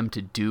want them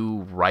to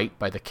do right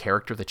by the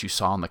character that you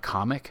saw in the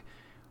comic,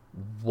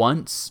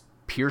 once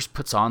Pierce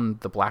puts on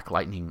the Black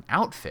Lightning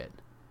outfit,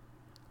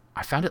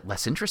 I found it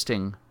less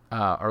interesting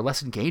or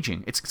less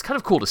engaging. It's kind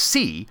of cool to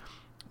see,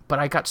 but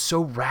I got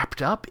so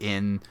wrapped up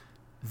in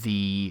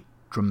the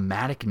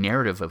dramatic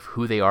narrative of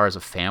who they are as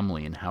a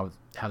family and how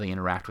they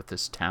interact with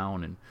this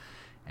town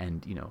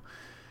and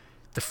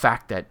the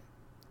fact that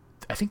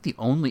I think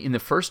in the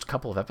first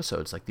couple of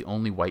episodes, like the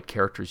only white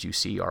characters you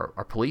see are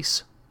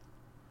police,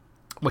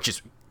 which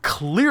is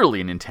clearly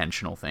an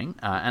intentional thing.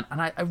 And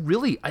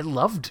I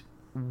loved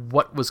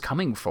what was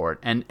coming for it.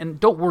 And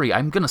don't worry,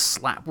 we're going to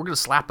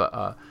slap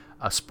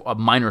a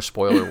minor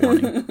spoiler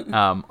warning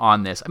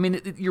on this. I mean,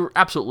 you're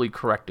absolutely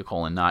correct,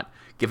 Nicole, in not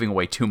giving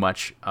away too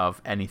much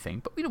of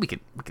anything, but we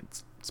can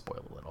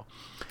spoil a little.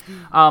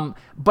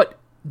 But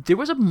there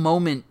was a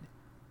moment,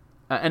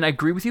 and I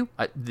agree with you.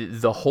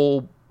 The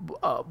whole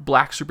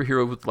Black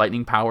superhero with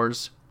lightning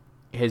powers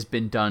has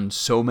been done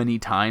so many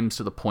times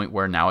to the point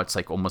where now it's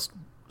like almost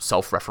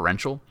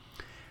self-referential.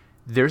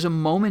 There's a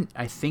moment,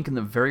 I think, in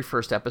the very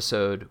first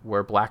episode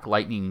where Black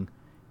Lightning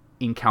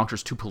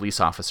encounters two police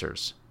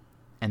officers,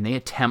 and they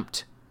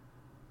attempt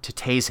to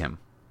tase him.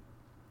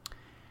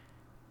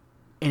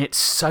 And it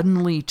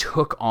suddenly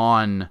took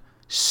on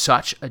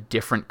such a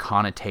different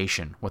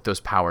connotation, what those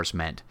powers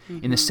meant.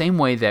 Mm-hmm. In the same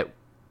way that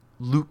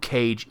Luke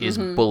Cage is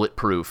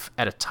bulletproof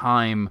at a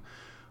time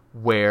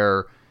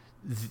where,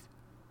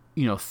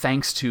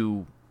 thanks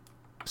to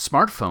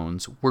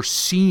smartphones, we're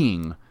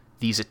seeing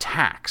these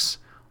attacks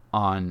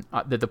on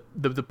that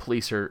the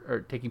police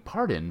are taking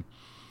part in,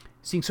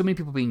 seeing so many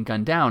people being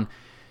gunned down,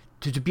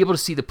 to be able to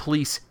see the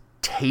police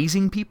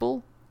tasing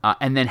people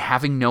and then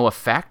having no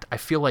effect. I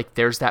feel like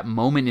there's that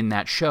moment in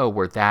that show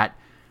where that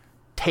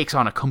takes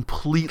on a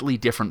completely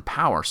different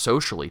power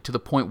socially, to the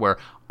point where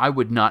I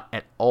would not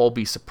at all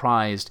be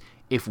surprised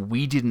if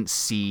we didn't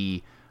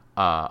see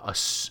a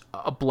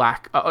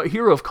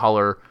hero of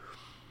color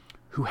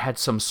who had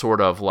some sort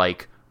of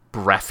like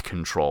breath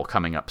control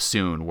coming up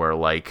soon, where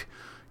like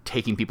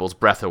taking people's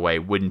breath away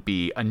wouldn't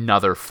be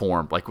another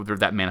form, like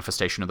that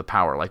manifestation of the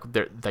power. Like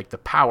the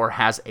power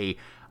has a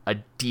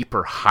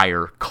deeper,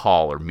 higher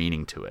call or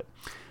meaning to it.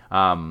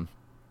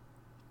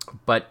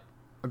 But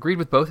agreed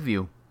with both of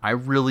you. I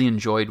really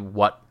enjoyed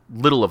what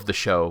little of the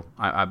show.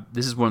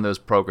 This is one of those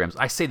programs.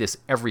 I say this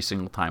every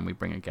single time we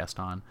bring a guest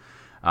on.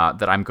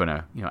 That I'm going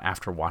to,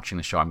 after watching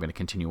the show, I'm going to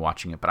continue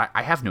watching it. But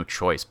I have no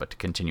choice but to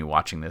continue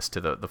watching this to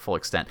the full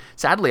extent.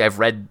 Sadly, I've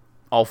read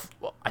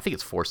I think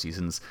it's 4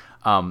 seasons,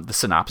 the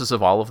synopsis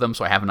of all of them,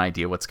 so I have an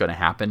idea what's going to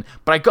happen.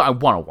 But I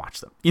want to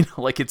watch them.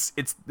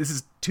 This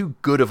is too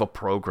good of a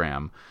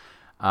program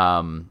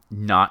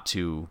not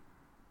to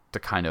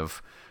kind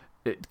of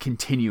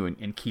continue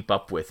and keep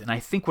up with. And I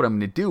think what I'm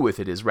going to do with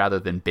it is, rather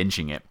than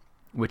binging it,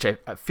 which I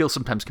feel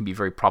sometimes can be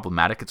very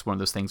problematic, it's one of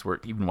those things where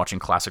even watching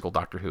classical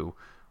Doctor Who,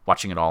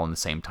 watching it all in the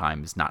same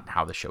time is not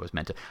how the show is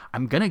meant to.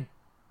 I'm going to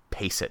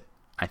pace it,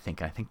 I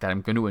think. I think that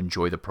I'm going to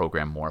enjoy the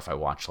program more if I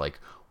watch like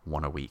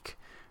 1 a week,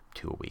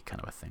 2 a week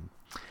kind of a thing.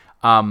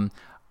 I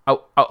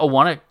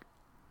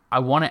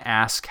want to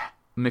ask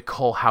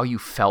Nicole how you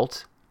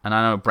felt. And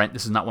I know, Brent,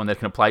 this is not one that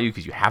can apply to you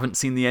because you haven't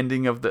seen the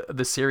ending of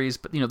the series,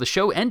 but the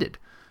show ended.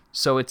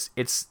 So it's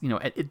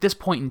at this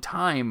point in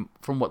time,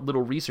 from what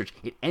little research,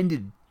 it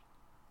ended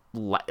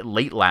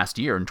late last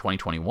year in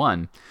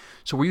 2021.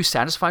 So were you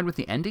satisfied with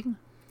the ending?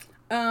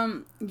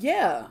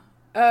 Yeah,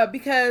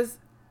 because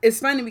it's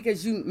funny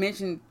because you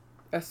mentioned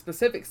a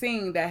specific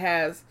scene that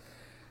has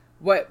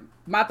what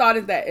my thought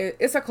is that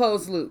it's a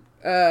closed loop.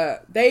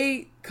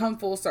 They come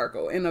full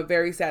circle in a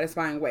very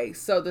satisfying way.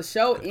 So the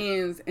show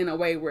ends in a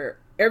way where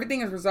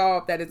everything is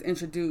resolved that is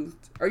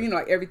introduced, or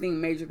like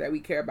everything major that we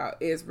care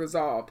about is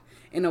resolved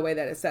in a way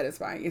that is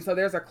satisfying. And so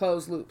there's a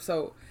closed loop.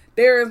 So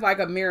there is like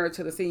a mirror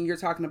to the scene you're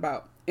talking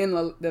about in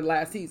the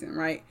last season,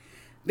 right?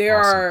 There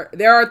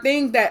are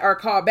things that are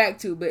called back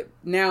to, but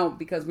now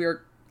because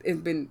it's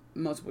been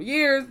multiple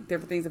years,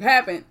 different things have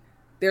happened.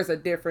 There's a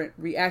different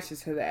reaction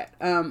to that.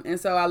 And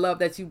so I love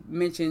that you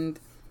mentioned,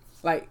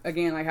 like,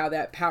 again, like how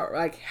that power,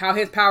 like how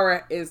his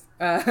power is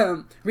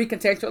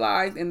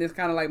recontextualized in this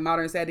kind of like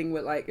modern setting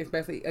with like,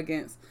 especially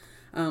against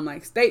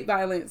like state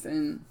violence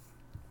and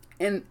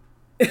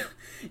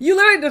you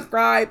literally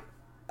describe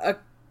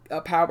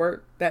a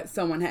power that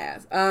someone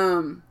has.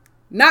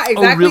 Not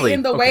exactly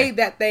in the way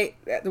that the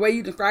way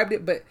you described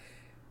it, but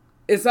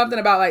it's something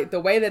about like the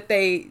way that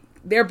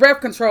their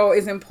breath control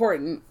is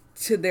important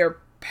to their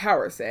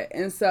power set.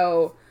 And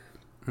so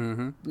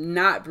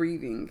not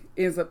breathing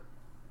is a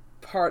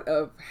part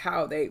of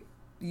how they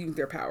use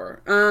their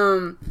power.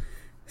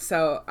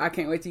 So I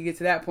can't wait till you get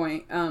to that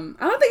point. I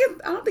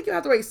don't think you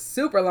have to wait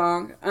super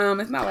long.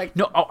 It's not like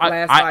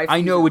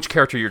I know which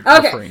character you're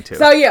referring to.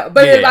 So yeah,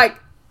 but it's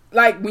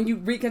like when you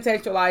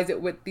recontextualize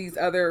it with these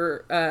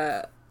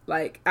other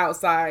like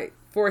outside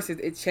forces,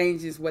 it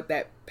changes what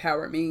that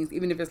power means.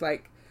 Even if it's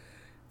like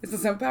it's a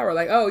simple power,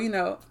 like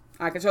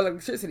I control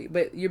electricity,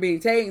 but you're being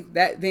taken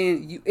that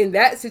then you in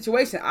that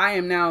situation, I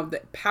am now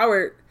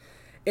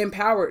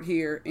empowered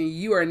here, and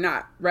you are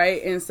not,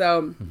 right? And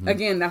so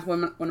again, that's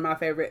one of my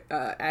favorite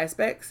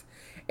aspects.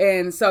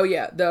 And so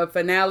yeah, the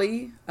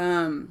finale,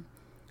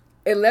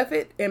 it left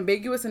it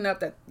ambiguous enough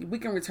that we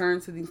can return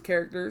to these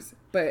characters,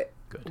 but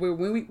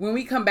when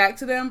we come back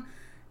to them,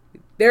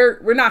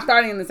 we're not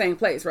starting in the same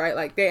place, right?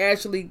 Like they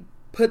actually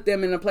put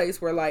them in a place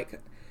where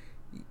like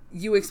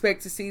you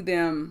expect to see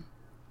them.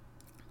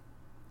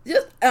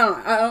 Just I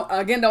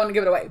don't want to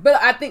give it away, but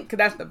I think 'cause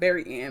that's the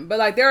very end. But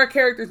like there are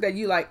characters that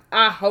you like.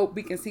 I hope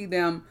we can see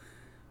them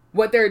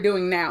what they're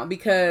doing now,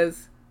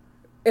 because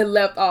it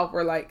left off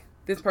where like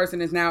this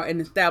person is now an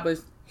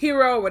established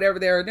hero, whatever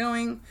they're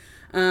doing,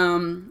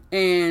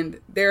 and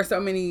there are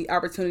so many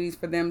opportunities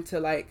for them to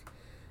like,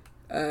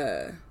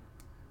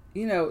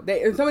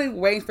 there's so many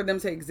ways for them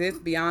to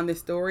exist beyond this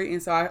story.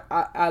 And so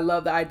I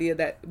love the idea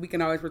that we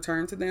can always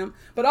return to them.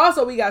 But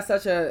also we got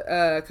such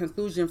a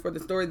conclusion for the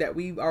story that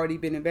we've already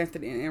been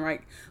invested in. And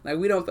right, like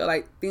we don't feel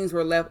like things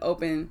were left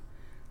open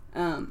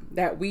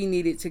that we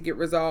needed to get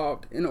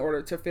resolved in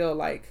order to feel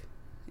like,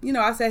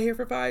 I sat here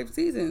for 5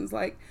 seasons.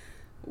 Like,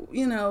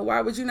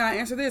 why would you not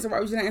answer this or why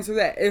would you not answer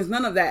that? It's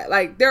none of that.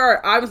 Like, there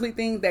are obviously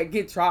things that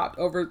get dropped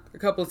over a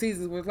couple of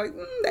seasons where it's like,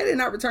 they did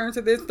not return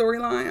to this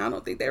storyline. I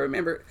don't think they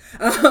remembered.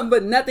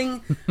 But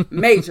nothing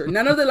major.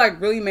 None of the,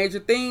 like, really major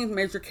things,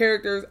 major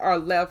characters are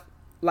left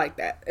like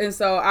that. And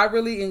so I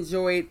really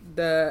enjoyed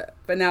the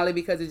finale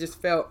because it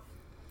just felt,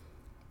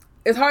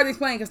 it's hard to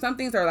explain because some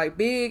things are, like,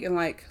 big and,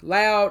 like,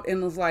 loud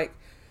and it's, like,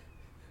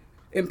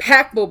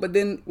 impactful, but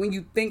then when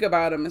you think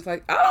about them, it's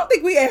like, I don't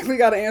think we actually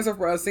got an answer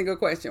for a single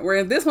question.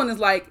 Whereas this one is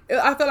like,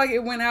 I feel like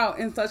it went out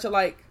in such a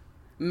like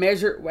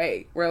measured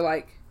way where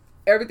like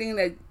everything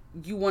that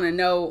you want to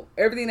know,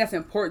 everything that's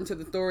important to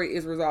the story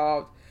is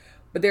resolved,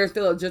 but there's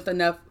still just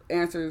enough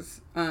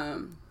answers,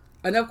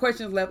 enough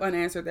questions left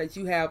unanswered that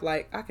you have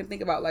like, I can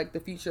think about like the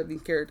future of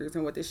these characters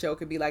and what this show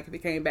could be like if it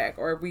came back,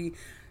 or if we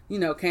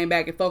came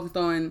back and focused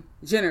on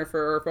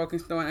Jennifer or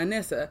focused on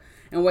Anissa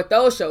and what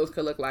those shows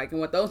could look like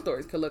and what those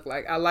stories could look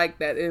like. I like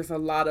that there's a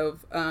lot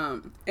of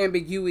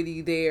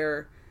ambiguity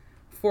there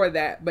for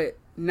that, but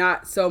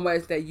not so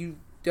much that you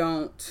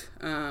don't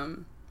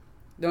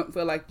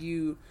feel like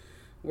you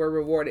were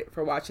rewarded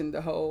for watching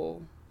the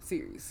whole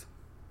series.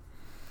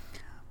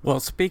 Well,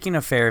 speaking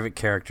of favorite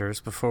characters,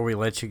 before we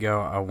let you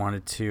go, I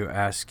wanted to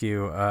ask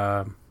you,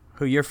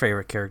 who your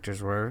favorite characters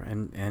were,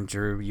 and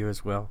Drew, you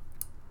as well.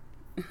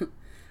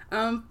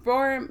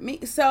 For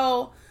me,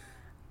 so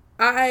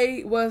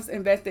I was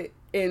invested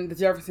in the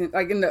Jefferson,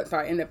 like in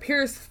the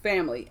Pierce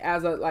family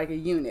as a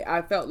unit.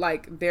 I felt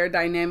like their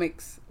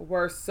dynamics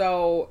were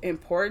so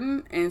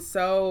important and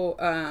so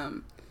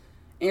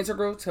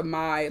integral to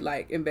my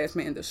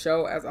investment in the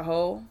show as a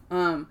whole.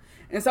 And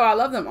so I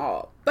love them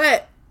all,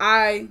 but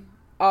I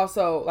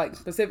also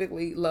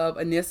specifically love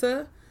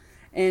Anissa.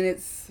 And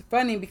it's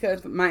funny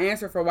because my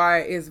answer for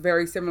why is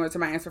very similar to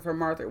my answer for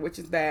Martha, which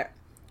is that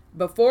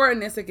before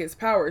Anissa gets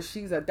powers,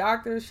 she's a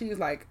doctor. She's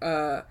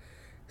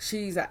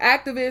she's an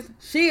activist.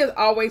 She is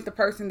always the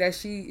person that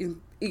she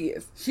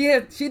is.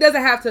 She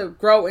doesn't have to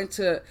grow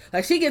into,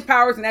 she gets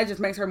powers and that just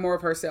makes her more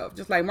of herself.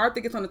 Just like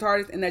Martha gets on the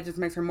TARDIS and that just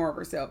makes her more of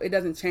herself. It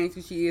doesn't change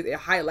who she is. It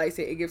highlights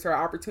it. It gives her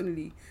an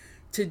opportunity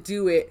to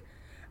do it.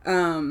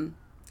 And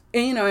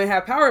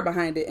have power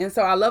behind it. And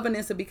so I love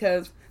Anissa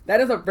because that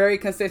is a very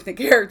consistent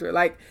character.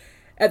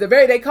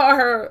 They call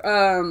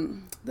her,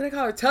 do they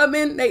call her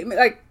Tubman?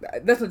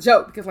 That's a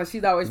joke because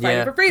she's always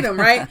fighting for freedom,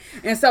 right?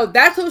 And so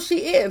that's who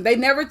she is. They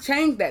never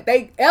changed that.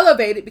 They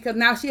elevate it because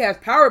now she has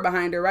power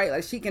behind her,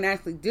 right? She can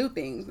actually do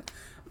things,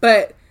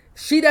 but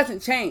she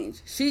doesn't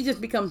change. She just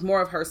becomes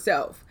more of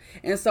herself.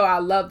 And so I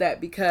love that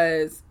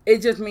because it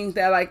just means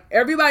that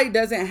everybody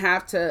doesn't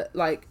have to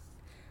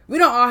we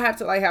don't all have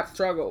to have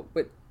struggle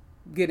with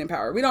getting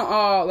power. We don't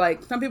all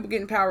some people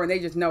get in power and they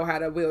just know how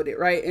to wield it,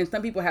 right? And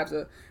some people have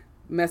to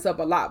mess up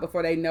a lot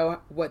before they know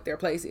what their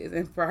place is.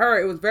 And for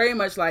her, it was very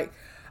much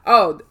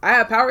oh, I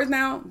have powers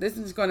now. This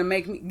is going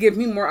to give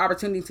me more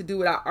opportunity to do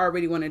what I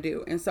already want to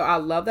do. And so I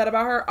love that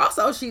about her.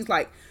 Also, she's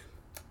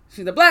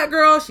a black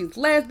girl. She's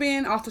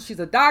lesbian. Also, she's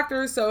a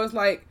doctor. So it's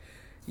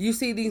you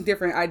see these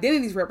different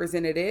identities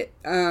represented.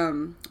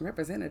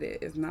 Represented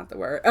is not the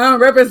word.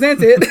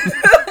 Represented.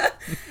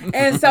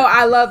 And so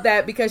I love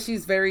that because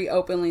she's very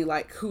openly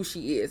who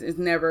she is.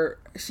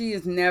 She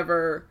is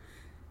never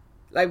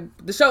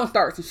the show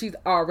starts and she's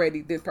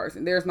already this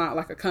person. There's not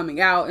a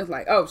coming out. It's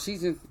oh,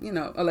 she's just,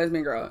 a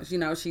lesbian girl.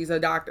 She's a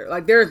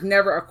doctor. There's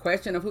never a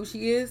question of who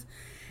she is.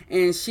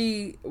 And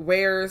she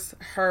wears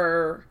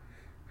her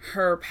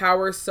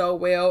power so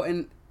well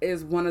and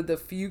is one of the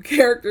few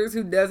characters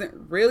who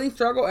doesn't really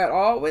struggle at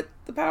all with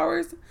the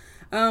powers.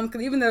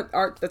 Because even the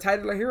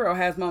titular hero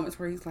has moments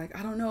where he's I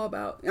don't know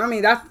about. I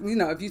mean, that's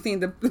if you've seen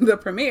the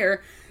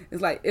premiere,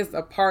 it's it's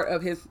a part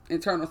of his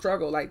internal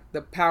struggle,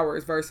 the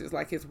powers versus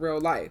his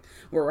real life.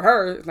 Where with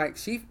her,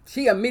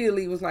 she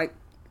immediately was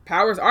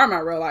powers are my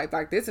real life.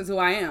 This is who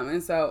I am,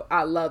 and so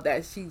I love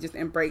that she just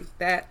embraced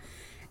that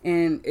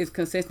and is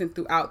consistent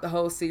throughout the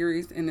whole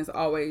series, and is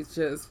always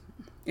just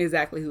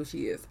exactly who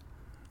she is.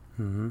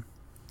 Mm-hmm.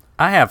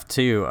 I have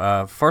two.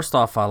 First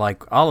off, I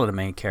like all of the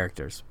main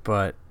characters,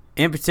 but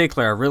in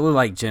particular, I really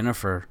like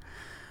Jennifer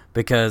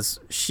because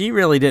she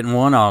really didn't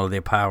want all of the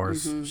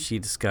powers she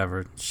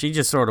discovered. She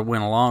just sort of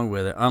went along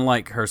with it,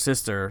 unlike her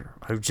sister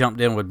who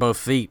jumped in with both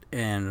feet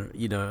and,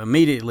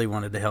 immediately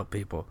wanted to help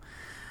people.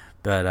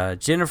 But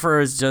Jennifer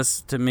is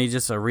just, to me,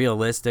 just a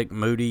realistic,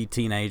 moody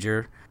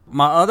teenager.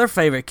 My other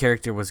favorite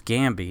character was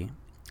Gamby,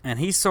 and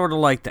he's sort of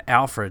like the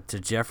Alfred to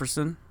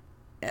Jefferson.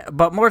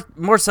 But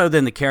more so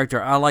than the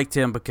character, I liked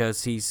him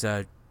because he's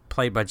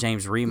played by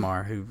James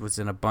Remar, who was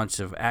in a bunch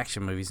of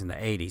action movies in the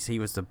 80s. He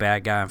was the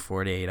bad guy in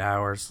 48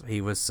 Hours.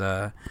 He was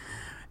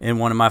in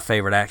one of my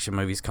favorite action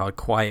movies called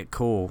Quiet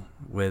Cool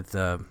with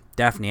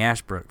Daphne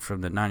Ashbrook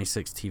from the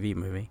 96 TV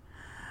movie.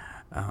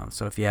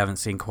 So if you haven't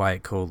seen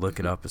Quiet Cool, look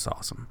it up. It's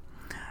awesome.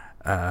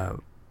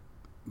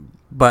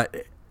 But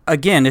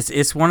again,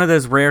 it's one of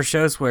those rare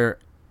shows where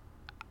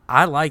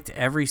I liked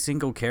every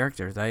single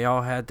character. They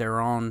all had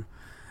their own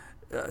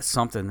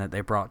something that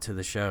they brought to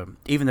the show.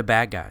 Even the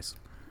bad guys.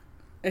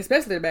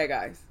 Especially the bad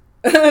guys.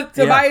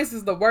 Tobias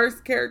is the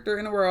worst character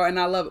in the world, and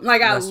I love him.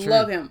 I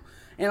love him.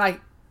 And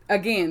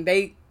again,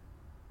 they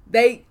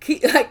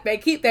keep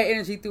that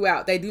energy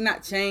throughout. They do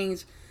not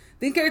change.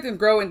 These characters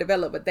grow and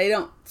develop, but they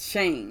don't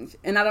change.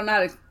 And I don't know how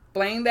to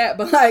explain that,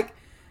 but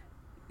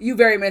you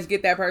very much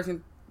get that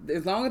person.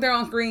 As long as they're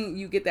on screen,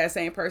 you get that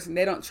same person.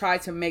 They don't try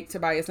to make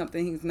Tobias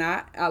something he's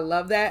not. I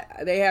love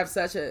that. They have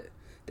such a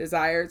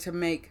desire to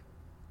make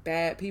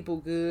bad people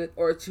good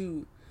or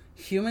to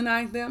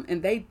humanize them,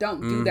 and they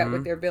don't do that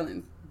with their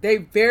villains. They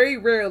very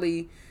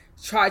rarely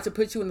try to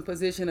put you in the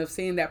position of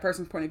seeing that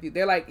person's point of view.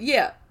 They're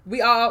yeah,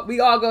 we all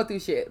go through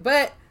shit,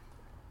 but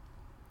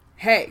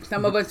hey,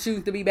 some of us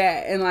choose to be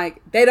bad, and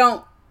they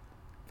don't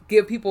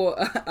give people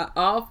an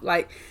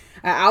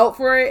out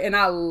for it, and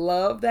I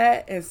love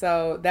that. And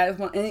so that is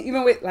one. And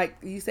even with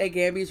you say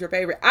Gamby is your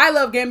favorite, I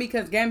love Gamby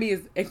because Gamby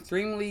is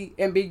extremely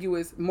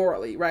ambiguous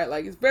morally, right?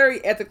 It's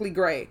very ethically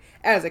gray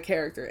as a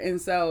character,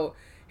 and so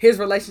his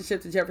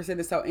relationship to Jefferson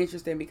is so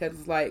interesting because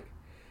it's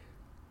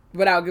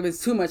without giving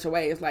too much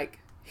away, it's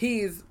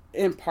he's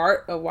in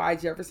part of why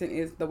Jefferson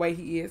is the way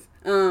he is.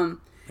 And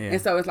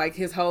so it's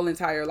his whole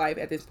entire life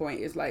at this point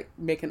is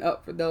making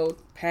up for those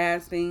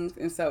past things.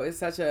 And so it's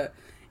such a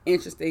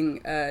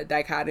interesting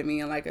dichotomy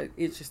and like an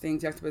interesting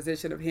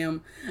juxtaposition of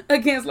him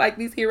against like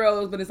these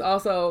heroes, but it's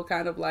also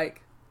kind of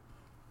like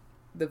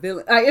the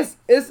villain. Like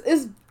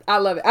it's I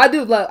love it. I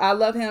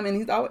love him, and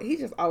he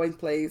just always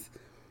plays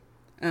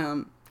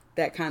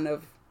that kind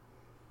of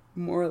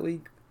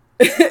morally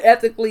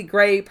ethically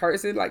gray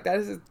person. Like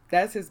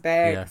that's his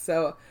bag. Yeah.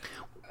 So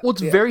well,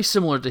 it's very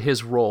similar to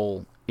his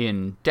role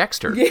in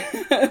Dexter. Yeah.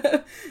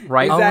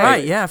 Right? Exactly. Oh,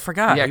 right. Yeah, I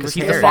forgot. Yeah, because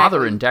he's the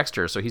father in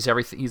Dexter, so he's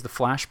everything. He's the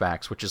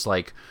flashbacks, which is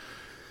like,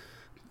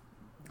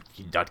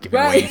 you're not giving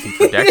away anything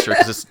for Dexter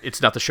because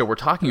it's not the show we're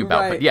talking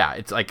about. But yeah,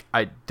 it's like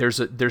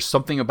there's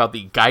something about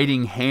the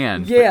guiding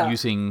hand. Yeah. But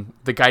using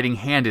the guiding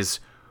hand is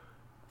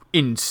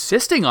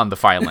insisting on the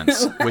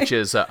violence, which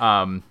is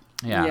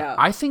yeah.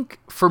 I think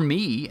for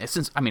me,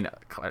 since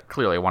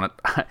clearly I want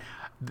to.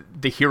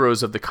 The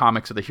heroes of the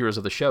comics are the heroes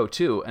of the show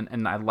too,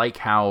 and I like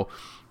how,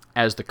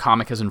 as the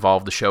comic has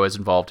evolved, the show has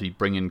evolved to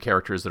bring in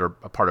characters that are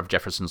a part of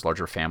Jefferson's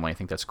larger family. I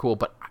think that's cool.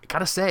 But I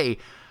gotta say,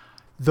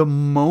 the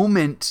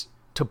moment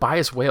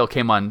Tobias Whale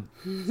came on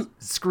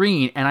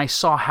screen and I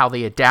saw how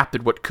they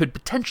adapted what could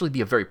potentially be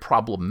a very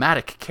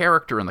problematic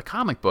character in the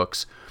comic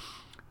books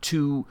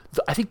to,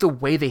 I think the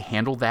way they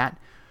handled that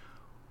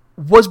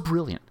was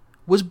brilliant.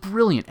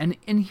 And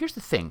here's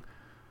the thing: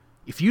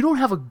 if you don't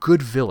have a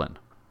good villain,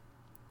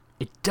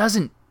 it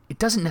doesn't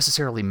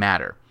necessarily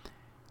matter.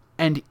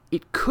 And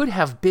it could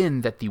have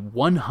been that the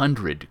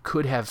 100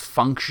 could have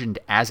functioned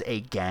as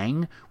a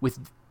gang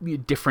with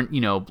different,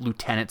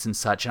 lieutenants and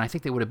such, and I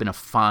think they would have been a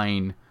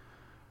fine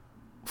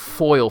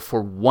foil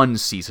for one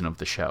season of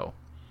the show.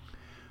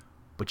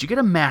 But you get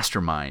a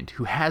mastermind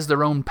who has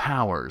their own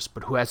powers,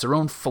 but who has their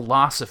own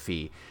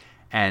philosophy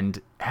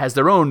and has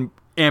their own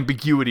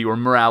ambiguity or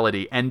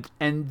morality, and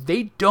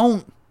they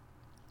don't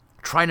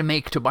try to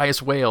make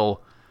Tobias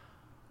Whale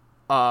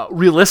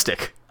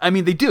realistic. I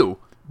mean, they do,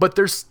 but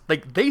there's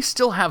they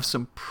still have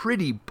some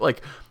pretty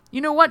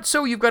you know what?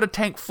 So you've got a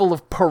tank full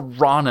of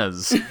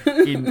piranhas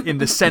in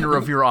the center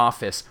of your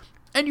office,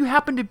 and you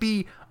happen to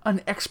be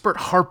an expert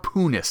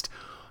harpoonist,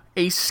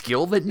 a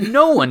skill that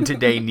no one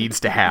today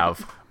needs to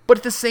have. But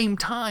at the same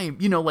time,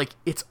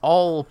 it's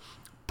all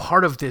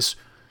part of this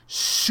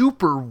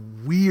super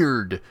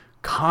weird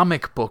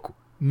comic book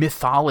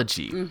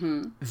mythology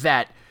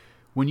that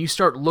when you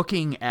start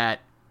looking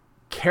at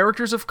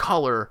characters of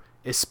color,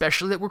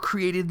 especially that were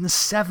created in the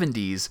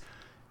 70s,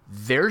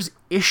 there's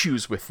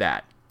issues with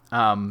that.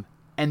 And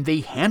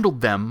they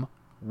handled them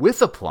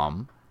with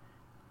aplomb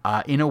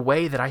in a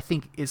way that I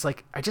think is I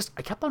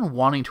kept on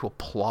wanting to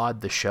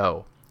applaud the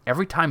show.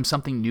 Every time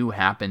something new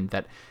happened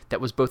that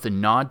was both a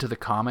nod to the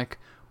comic,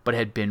 but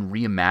had been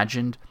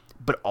reimagined,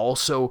 but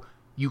also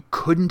you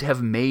couldn't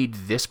have made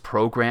this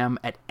program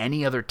at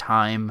any other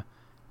time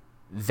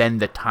than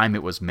the time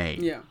it was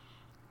made. Yeah.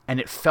 And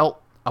it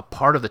felt a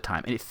part of the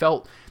time. And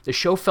the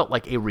show felt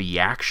like a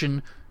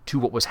reaction to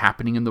what was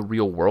happening in the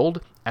real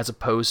world, as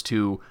opposed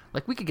to,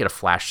 we could get a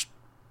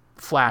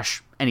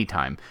Flash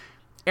anytime.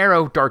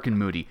 Arrow, dark and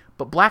moody.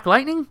 But Black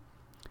Lightning?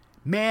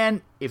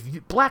 Man,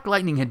 if Black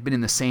Lightning had been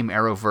in the same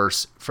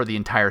Arrowverse for the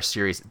entire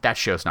series, that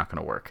show's not going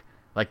to work.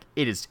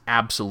 It is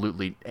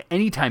absolutely...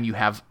 Anytime you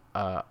have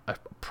a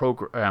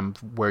program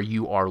where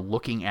you are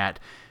looking at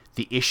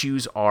the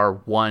issues are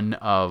one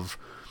of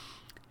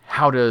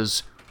how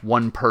does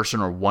one person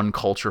or one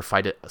culture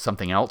fight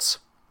something else.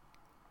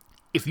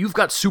 If you've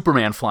got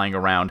Superman flying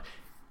around,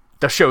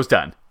 the show's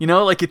done.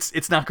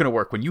 It's not going to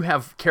work. When you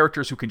have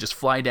characters who can just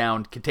fly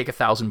down, can take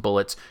 1,000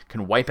 bullets,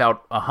 can wipe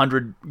out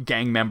 100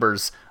 gang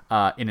members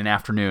in an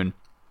afternoon,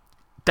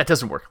 that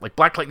doesn't work.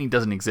 Black Lightning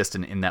doesn't exist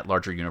in that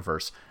larger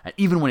universe. And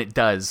even when it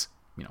does,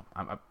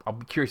 I'll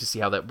be curious to see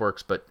how that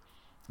works. But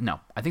no,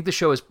 I think the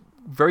show is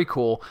very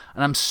cool,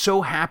 and I'm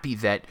so happy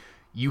that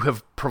you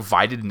have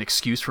provided an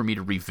excuse for me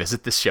to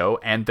revisit this show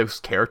and those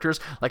characters.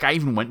 I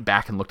even went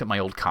back and looked at my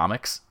old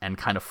comics and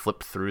kind of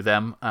flipped through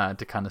them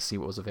to kind of see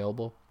what was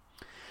available.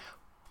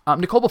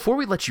 Nicole, before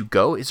we let you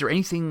go, is there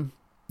anything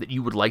that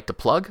you would like to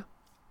plug?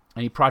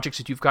 Any projects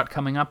that you've got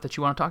coming up that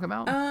you want to talk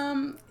about?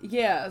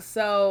 Yeah,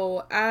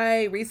 so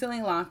I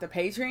recently launched a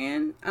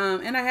Patreon,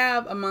 and I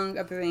have, among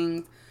other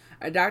things,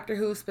 a Doctor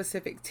Who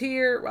specific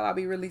tier where I'll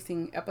be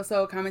releasing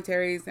episode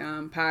commentaries,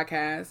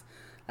 podcasts,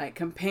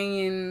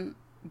 companion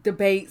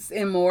debates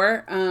and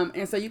more.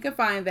 And so you can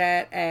find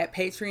that at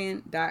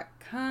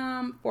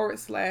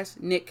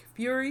patreon.com/Nick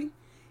Fury,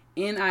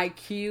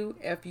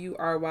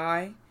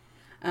 NIQFURY.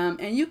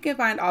 And you can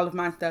find all of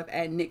my stuff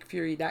at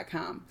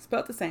nickfury.com,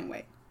 spelled the same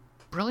way.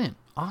 Brilliant.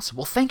 Awesome.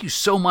 Well, thank you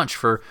so much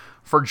for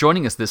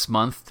joining us this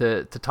month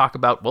to talk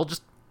about,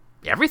 just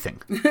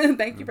everything.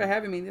 Thank you for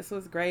having me. This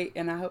was great.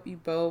 And I hope you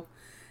both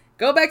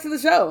go back to the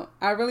show.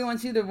 I really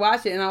want you to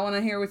watch it, and I want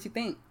to hear what you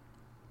think.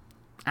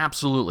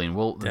 Absolutely. And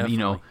we'll,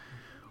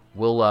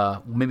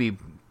 we'll maybe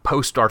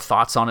post our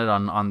thoughts on it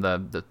on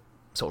the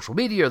social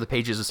media or the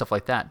pages and stuff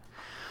like that.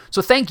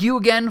 So thank you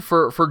again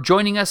for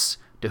joining us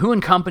to Who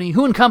and Company.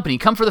 Who and Company,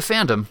 come for the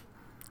fandom.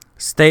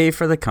 Stay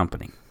for the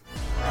company.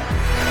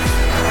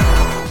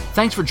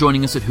 Thanks for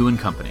joining us at Who and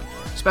Company.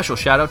 Special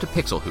shout out to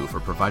Pixel Who for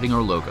providing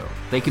our logo.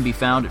 They can be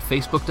found at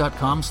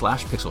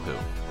facebook.com/pixelwho.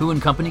 Who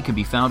 & Company can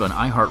be found on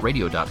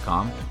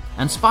iHeartRadio.com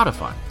and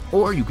Spotify,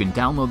 or you can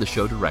download the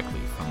show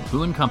directly from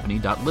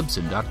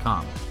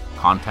whoandcompany.libsyn.com.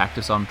 Contact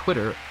us on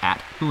Twitter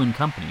at Who &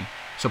 Company,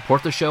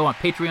 support the show on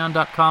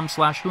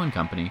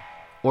patreon.com/whoandcompany,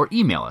 or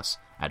email us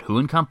at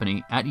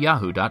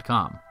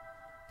whoandcompany@yahoo.com.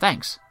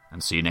 Thanks,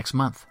 and see you next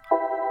month.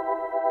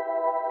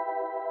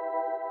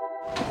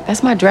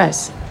 That's my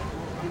dress.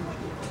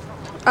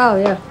 Oh,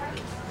 yeah.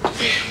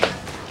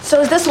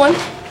 So is this one.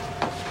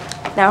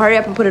 Now hurry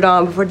up and put it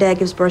on before Dad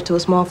gives birth to a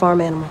small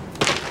farm animal.